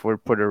guy for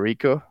Puerto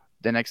Rico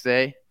the next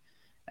day,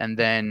 and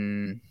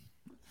then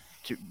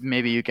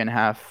maybe you can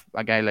have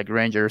a guy like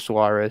Ranger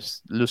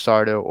Suarez,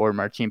 Luzardo, or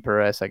Martin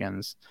Perez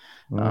against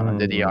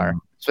the DR,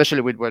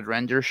 especially with what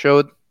Ranger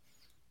showed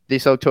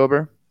this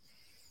October.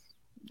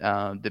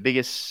 The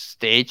biggest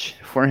stage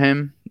for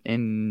him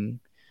in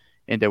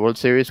the World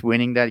Series,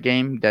 winning that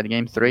game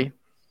 3.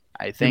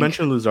 I think you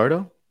mentioned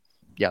Luzardo.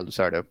 Yeah,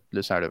 Luzardo.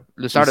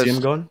 You see him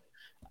going?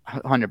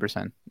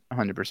 100%.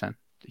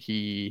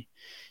 He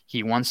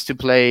wants to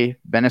play.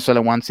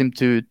 Venezuela wants him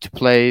to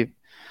play,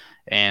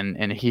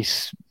 and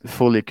he's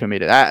fully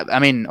committed. I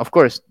mean, of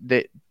course,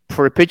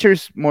 for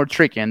pitchers more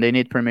tricky, and they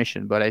need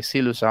permission. But I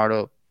see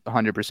Luzardo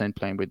 100%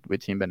 playing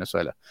with Team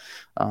Venezuela.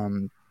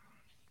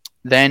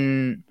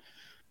 Then,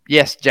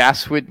 yes,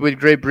 Jazz with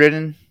Great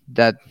Britain.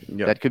 That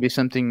could be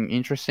something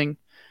interesting,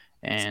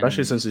 and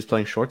especially since he's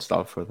playing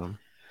shortstop for them.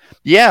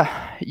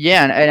 Yeah,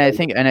 and I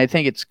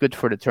think it's good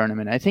for the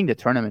tournament. I think the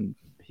tournament,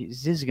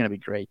 this is gonna be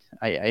great.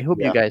 I hope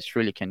you guys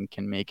really can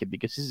make it,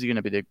 because this is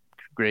gonna be the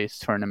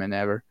greatest tournament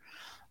ever.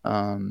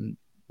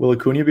 Will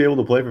Acuna be able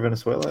to play for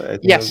Venezuela?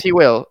 Yes, he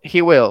will.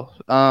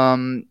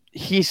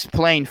 he's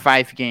playing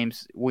 5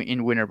 games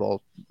in winter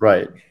ball,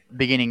 Right.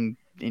 beginning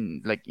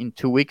in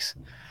 2 weeks.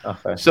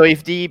 Okay. So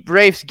if the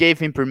Braves gave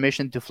him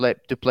permission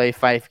to play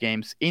 5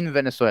 games in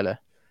Venezuela,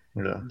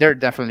 Yeah. they're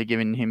definitely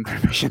giving him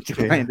permission to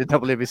play in the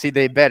WBC.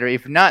 They better.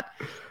 If not,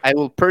 I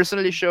will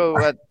personally show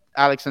at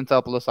Alex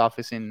Antopoulos'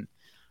 office in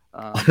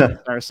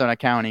Arizona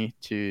County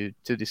to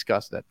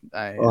discuss that.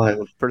 I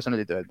will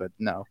personally do it, but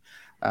no,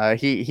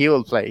 he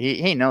will play.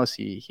 He knows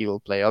he will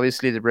play.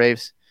 Obviously, the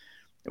Braves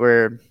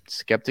were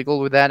skeptical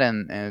with that,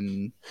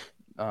 and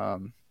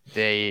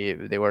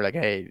they were like,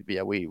 hey,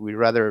 yeah, we'd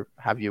rather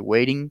have you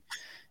waiting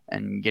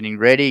and getting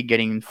ready,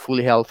 getting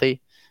fully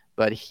healthy,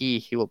 but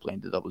he will play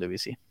in the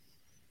WBC.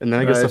 And then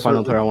I guess the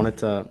final player I wanted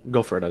to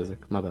go for it, Isaac.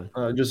 My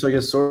bad. Just I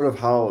guess sort of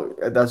how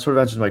that sort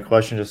of answers my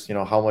question. Just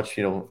how much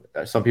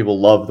some people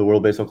love the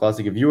World Baseball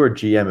Classic. If you were a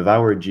GM, if I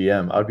were a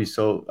GM,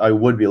 I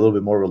would be a little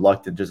bit more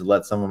reluctant just to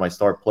let some of my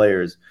star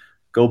players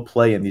go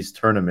play in these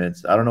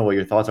tournaments. I don't know what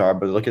your thoughts are,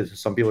 but look at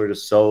some people are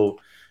just so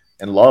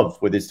in love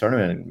with this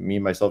tournament, me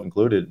myself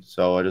included.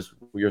 So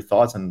your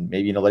thoughts on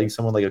maybe letting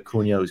someone like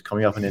Acuna who's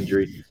coming off an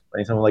injury,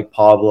 letting someone like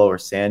Pablo or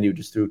Sandy who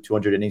just threw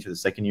 200 innings for the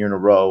second year in a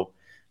row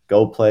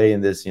go play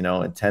in this,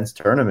 intense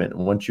tournament.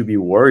 Wouldn't you be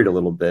worried a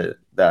little bit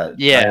that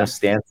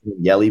Stanton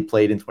and Yelly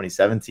played in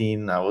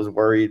 2017? I was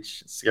worried,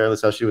 scared,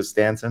 especially with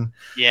Stanton.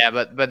 Yeah,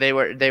 but they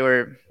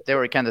were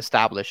kind of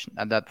established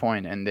at that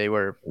point, and they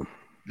were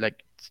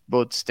like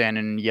both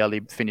Stanton and Yelly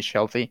finished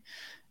healthy.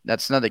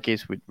 That's not the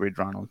case with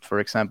Ronald, for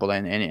example,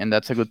 and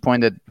that's a good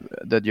point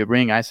that you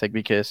bring, Isaac,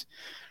 because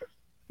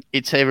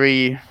it's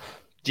every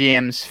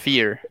GM's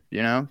fear,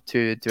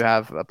 to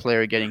have a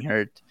player getting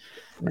hurt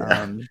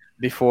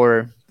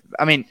before.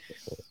 I mean,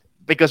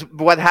 because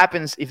what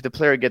happens if the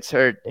player gets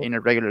hurt in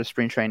a regular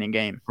spring training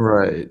game?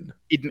 Right.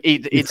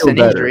 It's an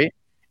injury.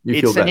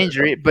 It's an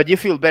injury, but you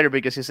feel better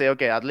because you say,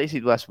 okay, at least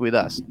it was with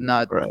us,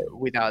 not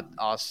without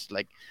us,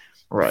 like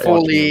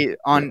fully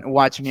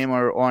watching him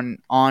or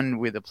on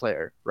with the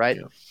player, right?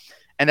 Yeah.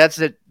 And that's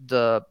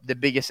the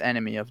biggest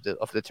enemy of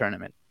the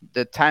tournament.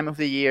 The time of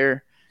the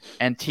year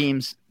and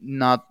teams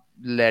not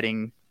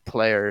letting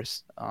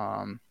players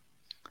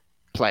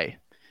play.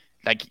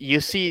 Like you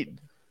see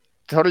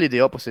totally the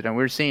opposite, and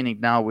we're seeing it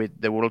now with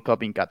the World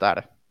Cup in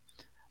Qatar.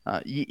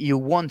 You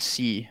won't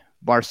see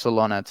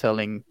Barcelona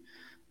telling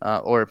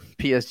or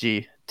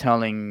PSG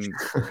telling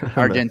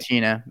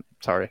Argentina.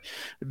 Sorry,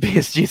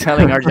 PSG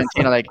telling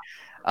Argentina like,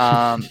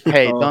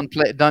 "Hey, don't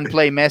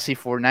play Messi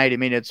for 90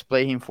 minutes.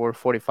 Play him for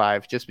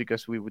 45, just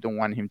because we don't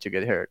want him to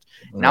get hurt."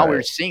 Right. Now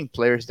we're seeing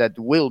players that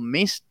will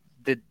miss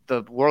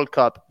the World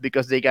Cup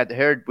because they got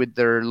hurt with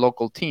their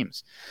local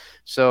teams.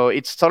 So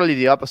it's totally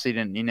the opposite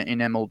in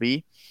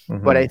MLB.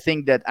 Mm-hmm. But I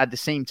think that at the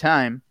same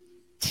time,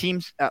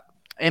 teams,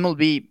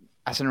 MLB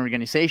as an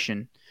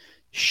organization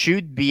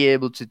should be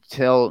able to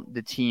tell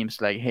the teams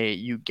like, hey,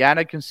 you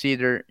gotta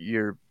consider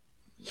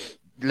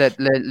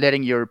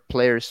letting your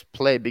players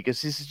play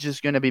because this is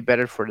just gonna be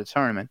better for the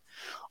tournament.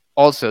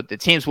 Also, the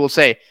teams will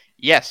say,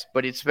 yes,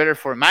 but it's better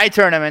for my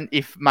tournament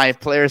if my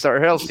players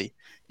are healthy.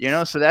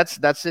 So that's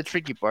the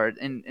tricky part,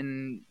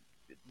 and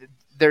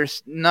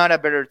there's not a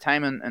better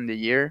time in the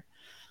year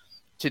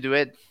to do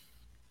it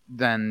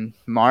than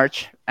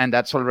March, and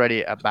that's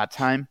already a bad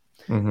time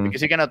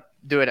because you cannot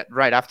do it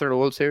right after the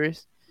World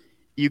Series.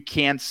 You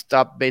can't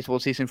stop baseball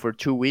season for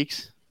 2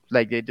 weeks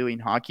like they do in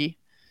hockey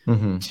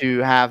to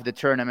have the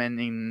tournament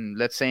in,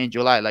 let's say, in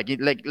July.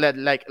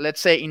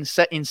 Let's say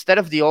instead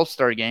of the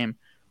All-Star game,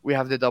 we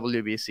have the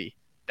WBC.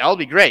 That'll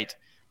be great.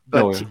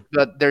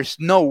 But there's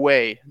no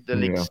way the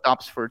league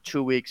stops for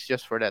 2 weeks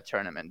just for that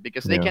tournament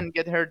because they can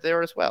get hurt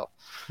there as well.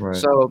 Right.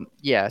 So,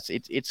 yes,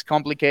 it's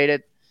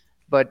complicated.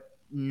 But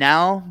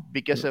now,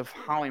 because of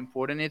how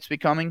important it's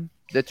becoming,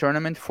 the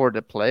tournament for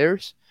the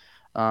players,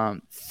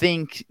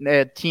 think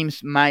that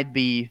teams might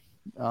be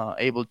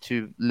able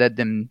to let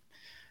them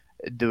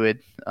do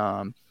it.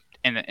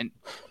 And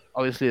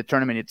obviously the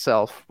tournament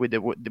itself, with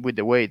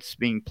the way it's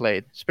being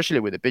played, especially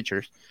with the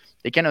pitchers,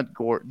 they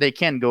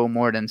can't go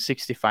more than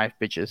 65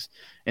 pitches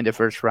in the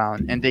first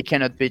round, and they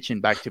cannot pitch in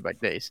back-to-back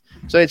days.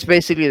 So it's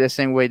basically the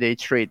same way they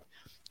treat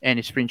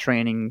any spring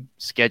training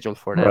schedule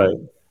for them. Right.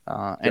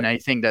 And I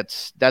think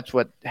that's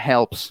what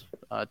helps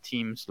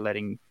teams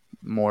letting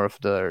more of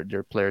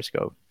their players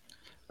go.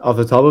 Off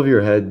the top of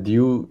your head, do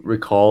you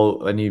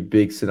recall any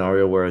big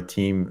scenario where a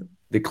team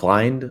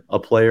declined a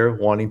player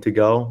wanting to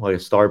go, like a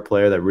star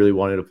player that really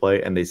wanted to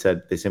play, and they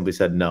simply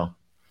said no?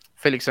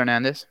 Felix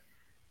Hernandez.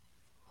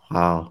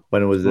 Wow.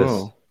 When was this?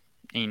 Whoa.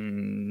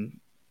 In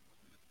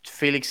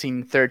Felix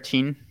in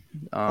 13.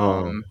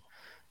 So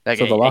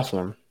the last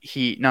one.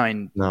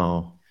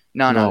 No,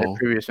 the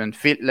previous one.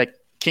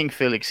 King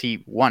Felix,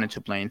 he wanted to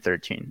play in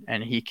 13,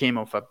 and he came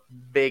off a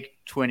big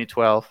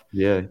 2012.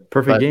 Yeah,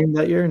 perfect game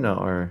that year? No,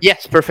 or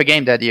yes, perfect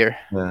game that year.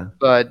 Yeah,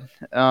 but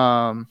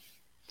I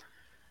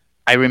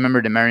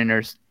remember the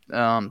Mariners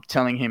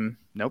telling him,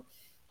 "Nope,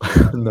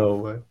 no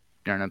way,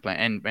 you're not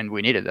playing." And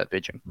we needed that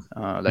pitching,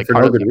 for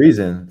no good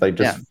reason, like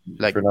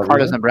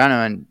Carlos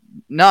Zambrano and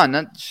No,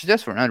 not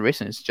just for another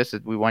reason. It's just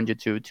that we want you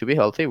to be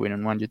healthy. We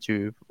don't want you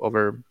to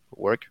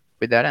overwork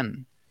with that,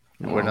 and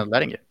we're not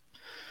letting you.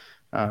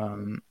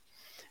 Um,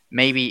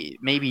 maybe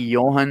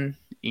Johan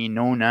in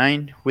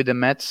 '09 with the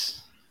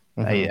Mets.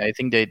 I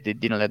think they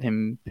didn't let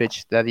him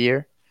pitch that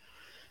year.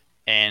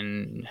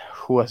 And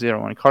who was the other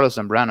one? Carlos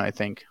Zambrano, I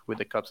think, with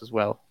the Cubs as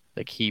well.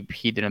 Like he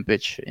didn't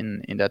pitch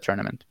in that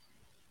tournament.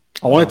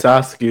 I wanted to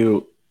ask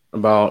you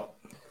about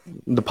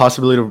the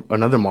possibility of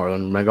another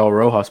Marlin, Miguel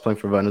Rojas, playing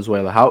for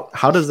Venezuela.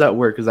 How does that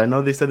work? Because I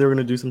know they said they were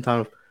going to do some kind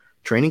of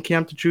training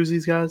camp to choose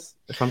these guys,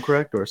 if I'm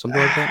correct, or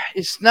something like that.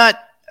 It's not.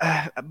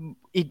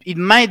 It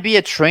might be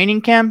a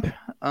training camp.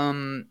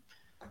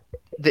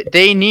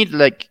 They need,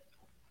 like,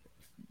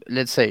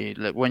 let's say,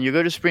 like when you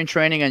go to spring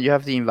training and you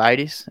have the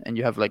invitees and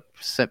you have like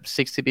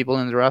 60 people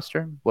in the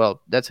roster.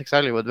 Well, that's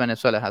exactly what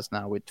Venezuela has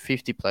now with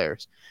 50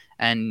 players,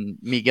 and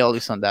Miguel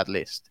is on that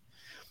list.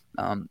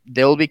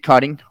 They'll be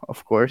cutting,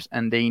 of course,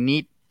 and they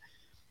need.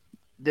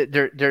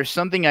 There's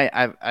something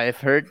I've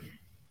heard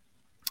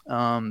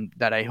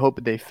that I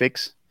hope they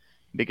fix,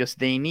 because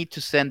they need to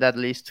send that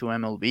list to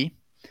MLB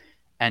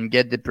and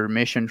get the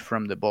permission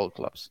from the ball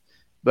clubs.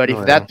 But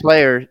if that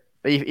player,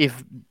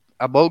 if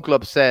a ball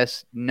club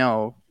says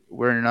no,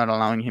 we're not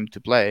allowing him to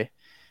play,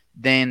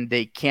 then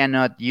they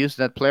cannot use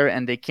that player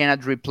and they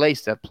cannot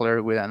replace that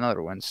player with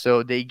another one.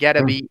 So they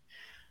gotta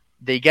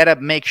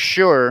make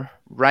sure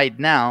right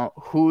now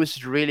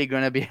who's really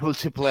gonna be able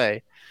to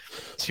play.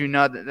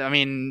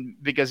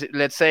 Because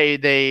let's say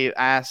they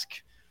ask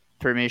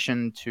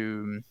permission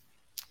to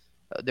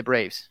the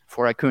Braves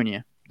for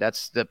Acuna.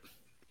 That's the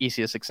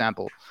easiest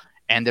example.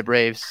 And the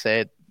Braves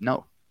said,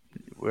 no,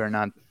 we're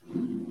not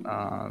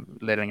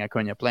letting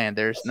Acuna play, and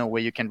there's no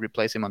way you can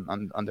replace him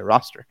on the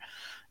roster.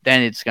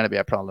 Then it's going to be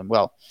a problem.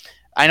 Well,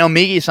 I know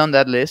Miggy is on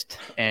that list,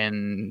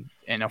 and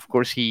of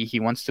course he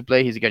wants to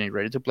play. He's getting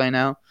ready to play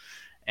now.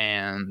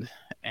 And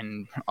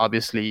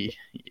obviously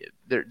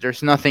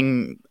there's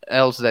nothing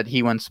else that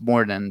he wants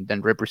more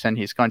than represent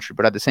his country.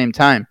 But at the same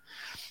time,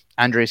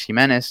 Andres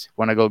Jimenez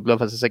won a Gold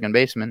Glove as a second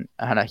baseman,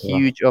 had a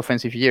huge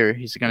offensive year.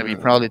 He's going to be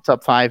probably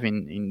top 5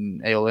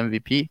 in AL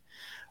MVP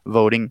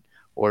voting,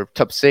 or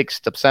top 6,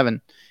 top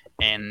 7.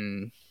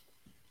 And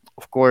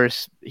of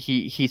course,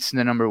 he's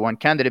the number 1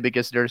 candidate,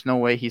 because there's no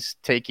way he's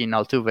taking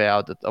Altuve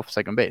out of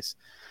second base.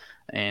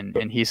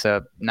 And he's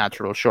a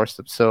natural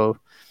shortstop. So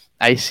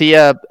I see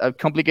a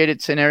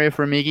complicated scenario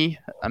for Miggy.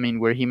 I mean,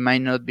 where he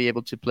might not be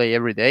able to play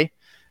every day,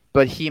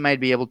 but he might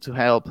be able to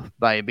help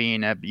by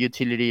being a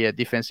utility, a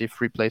defensive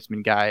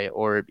replacement guy,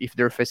 or if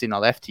they're facing a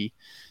lefty,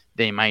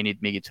 they might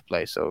need Miggy to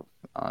play. So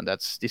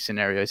that's the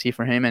scenario I see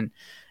for him,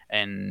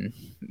 and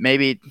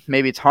maybe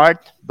it's hard,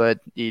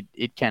 but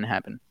it can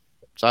happen.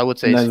 So I would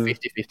say it's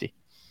 50-50.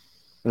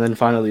 And then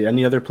finally,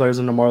 any other players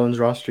in the Marlins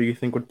roster you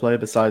think would play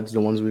besides the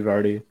ones we've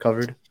already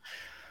covered?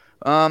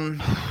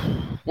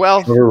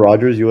 Well, Trevor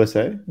Rogers,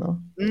 USA?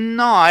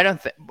 No, I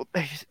don't think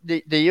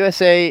the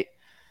USA.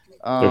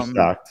 They're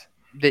stacked.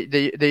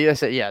 The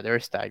USA, yeah, they're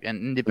stacked,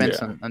 and it depends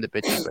on the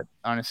pitching. But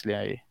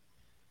honestly,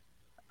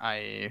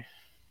 I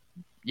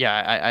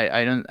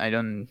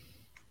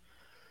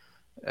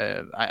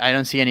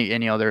don't see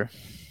any other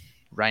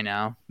right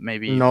now.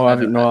 Maybe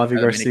Avi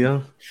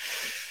Garcia.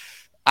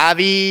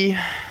 Avi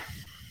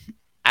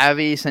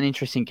is an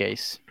interesting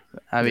case.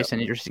 Is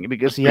an interesting,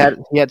 because he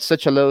had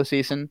such a low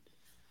season,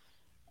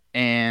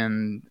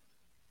 and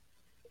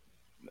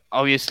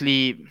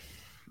obviously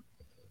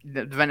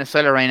the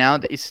Venezuela right now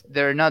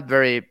they're not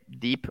very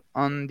deep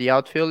on the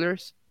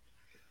outfielders,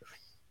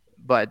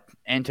 but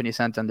Anthony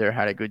Santander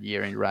had a good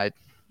year in right.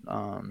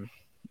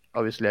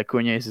 Obviously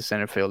Acuna is a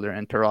center fielder,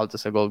 and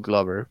Peralta's a Gold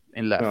Glover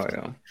in left.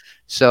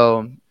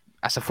 So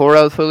as a 4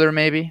 outfielder,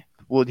 maybe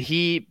would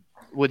he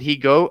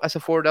go as a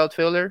 4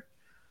 outfielder,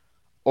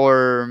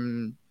 or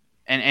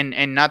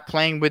and not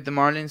playing with the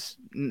Marlins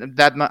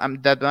that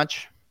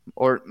much,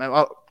 or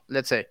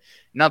let's say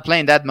not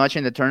playing that much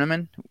in the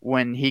tournament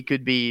when he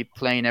could be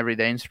playing every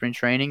day in spring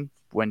training,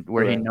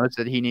 where he knows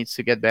that he needs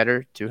to get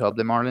better to help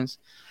the Marlins.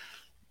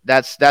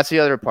 That's the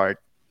other part.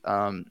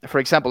 For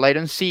example, I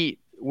don't see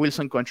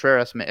William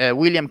Contreras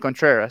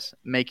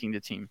making the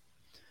team,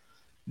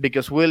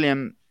 because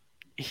William,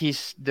 he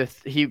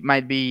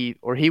would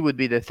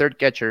be the 3rd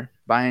catcher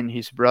behind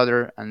his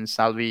brother and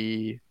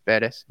Salvi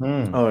Perez.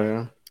 Oh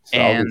yeah,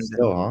 Salvi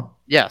still, huh?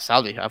 Yeah,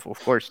 Salvi, of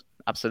course,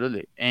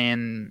 absolutely.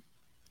 And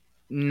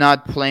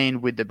not playing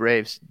with the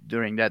Braves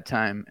during that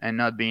time, and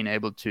not being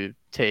able to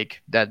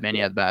take that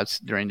many at bats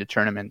during the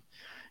tournament,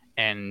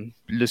 and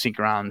losing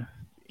ground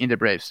in the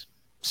Braves.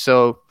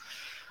 So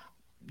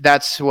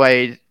that's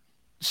why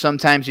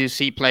sometimes you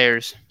see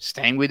players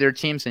staying with their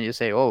teams, and you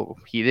say, "Oh,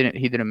 he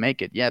didn't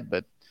make it yet,"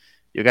 but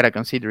you gotta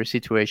consider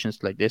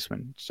situations like this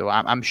one. So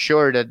I'm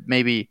sure that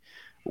maybe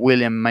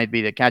William might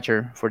be the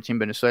catcher for Team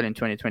Venezuela in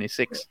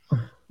 2026,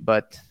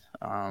 but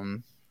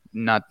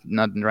not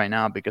right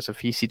now, because of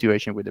his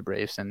situation with the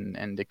Braves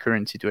and the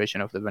current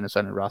situation of the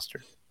Venezuelan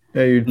roster.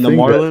 Yeah, you'd The think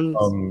Marlins-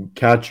 that,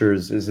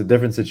 catchers is a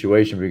different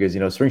situation because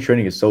spring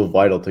training is so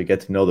vital to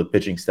get to know the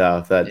pitching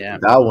staff that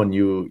one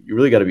you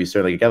really got to be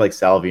certain. Like a guy like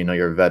Salvi,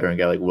 you're a veteran. A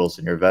guy like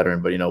Wilson, you're a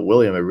veteran. But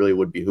William, it really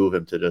would behoove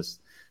him to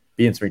just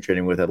be in spring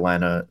training with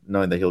Atlanta,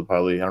 knowing that he'll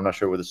probably. I'm not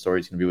sure what the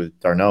story's going to be with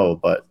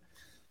d'Arnaud, but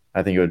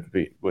I think it would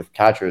be with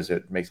catchers.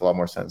 It makes a lot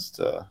more sense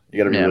to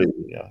you got to be really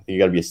you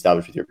got to be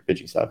established with your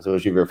pitching staff. So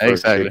if you're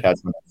first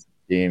catching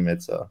team,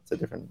 it's a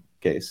different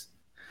case.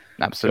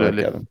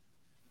 Absolutely.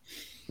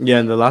 Yeah,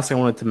 and the last thing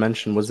I wanted to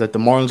mention was that the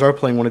Marlins are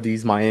playing one of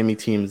these Miami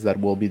teams that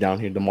will be down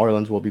here. The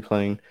Marlins will be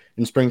playing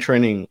in spring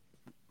training.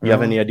 You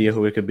have any idea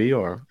who it could be,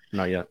 or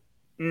not yet?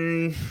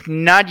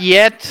 Not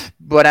yet,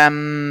 but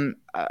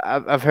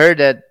I've heard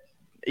that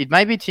it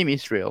might be Team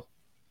Israel.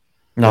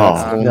 No,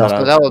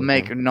 so that would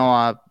make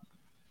Noah.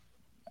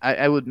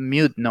 I would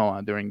mute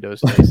Noah during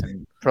those days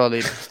and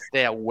probably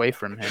stay away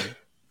from him,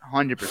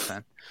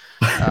 100%.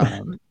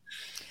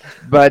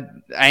 But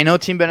I know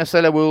Team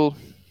Venezuela will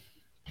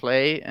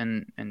play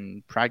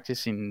and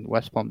practice in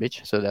West Palm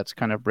Beach, so that's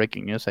kind of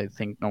breaking news. I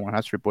think no one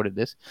has reported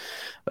this.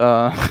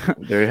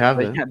 There you have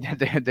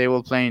it. They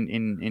will play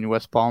in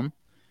West Palm.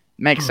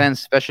 Makes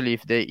sense, especially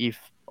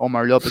if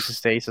Omar Lopez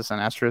stays as an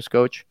Astros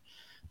coach,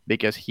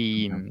 because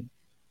he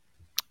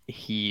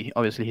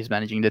obviously he's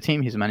managing the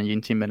team. He's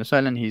managing Team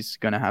Venezuela, and he's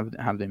gonna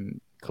have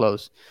them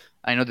close.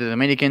 I know the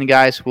Dominican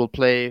guys will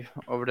play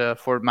over the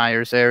Fort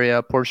Myers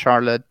area. Port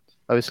Charlotte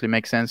obviously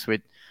makes sense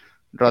with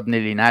Rodney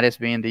Linares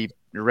being the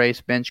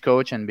Rays bench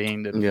coach and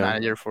being the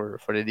manager for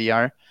the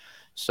DR.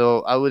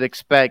 So I would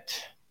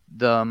expect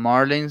the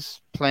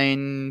Marlins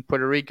playing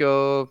Puerto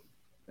Rico,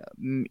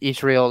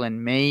 Israel,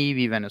 and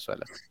maybe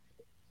Venezuela.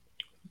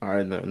 All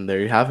right, then there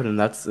you have it, and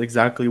that's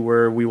exactly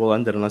where we will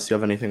end it, unless you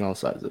have anything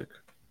else, Isaac.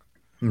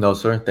 No,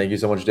 sir. Thank you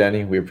so much,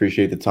 Danny. We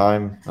appreciate the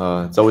time.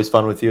 It's always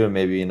fun with you, and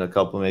maybe in a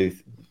couple, maybe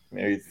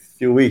a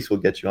few weeks, we'll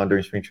get you on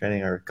during spring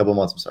training, or a couple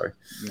months. I'm sorry.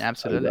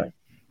 Absolutely.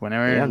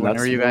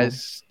 Whenever you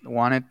guys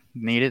want it,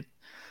 need it.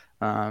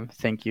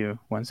 Thank you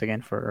once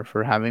again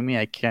for having me.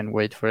 I can't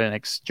wait for the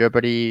next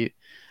Jeopardy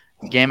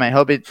game. I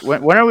hope it.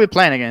 When are we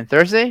playing again?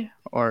 Thursday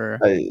or?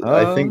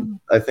 I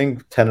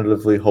think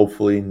tentatively,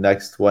 hopefully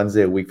next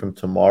Wednesday, a week from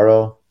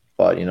tomorrow.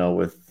 But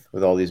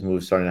with all these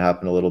moves starting to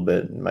happen a little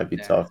bit, it might be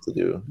tough to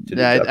do.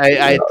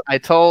 I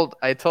told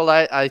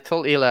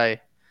Eli.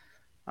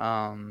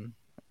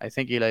 I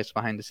think Eli's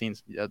behind the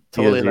scenes.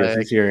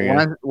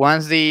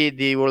 Once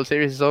the World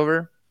Series is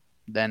over,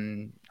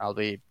 then I'll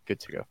be good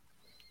to go.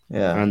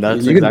 Yeah, and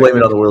you can blame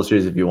it on the World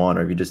Series if you want,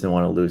 or if you just didn't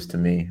want to lose to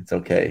me. It's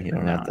okay. You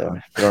don't have to.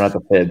 You don't have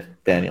to fib,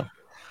 Daniel.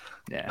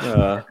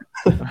 Yeah.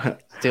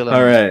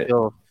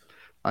 Still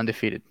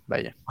undefeated,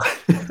 but yeah.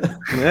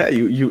 Yeah,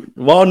 you.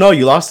 Well, no,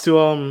 you lost to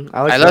Alex.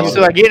 I lost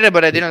to Aguirre,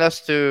 but I didn't lose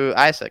to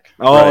Isaac.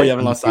 Oh, right. You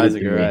haven't lost to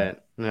Isaac, right?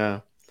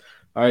 Yeah.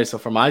 All right. So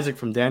from Isaac,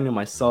 from Daniel,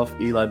 myself,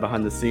 Eli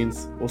behind the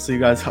scenes. We'll see you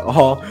guys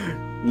all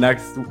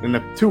next in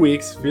 2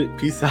 weeks.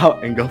 Peace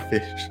out and go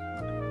fish.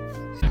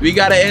 We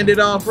gotta end it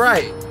off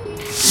right.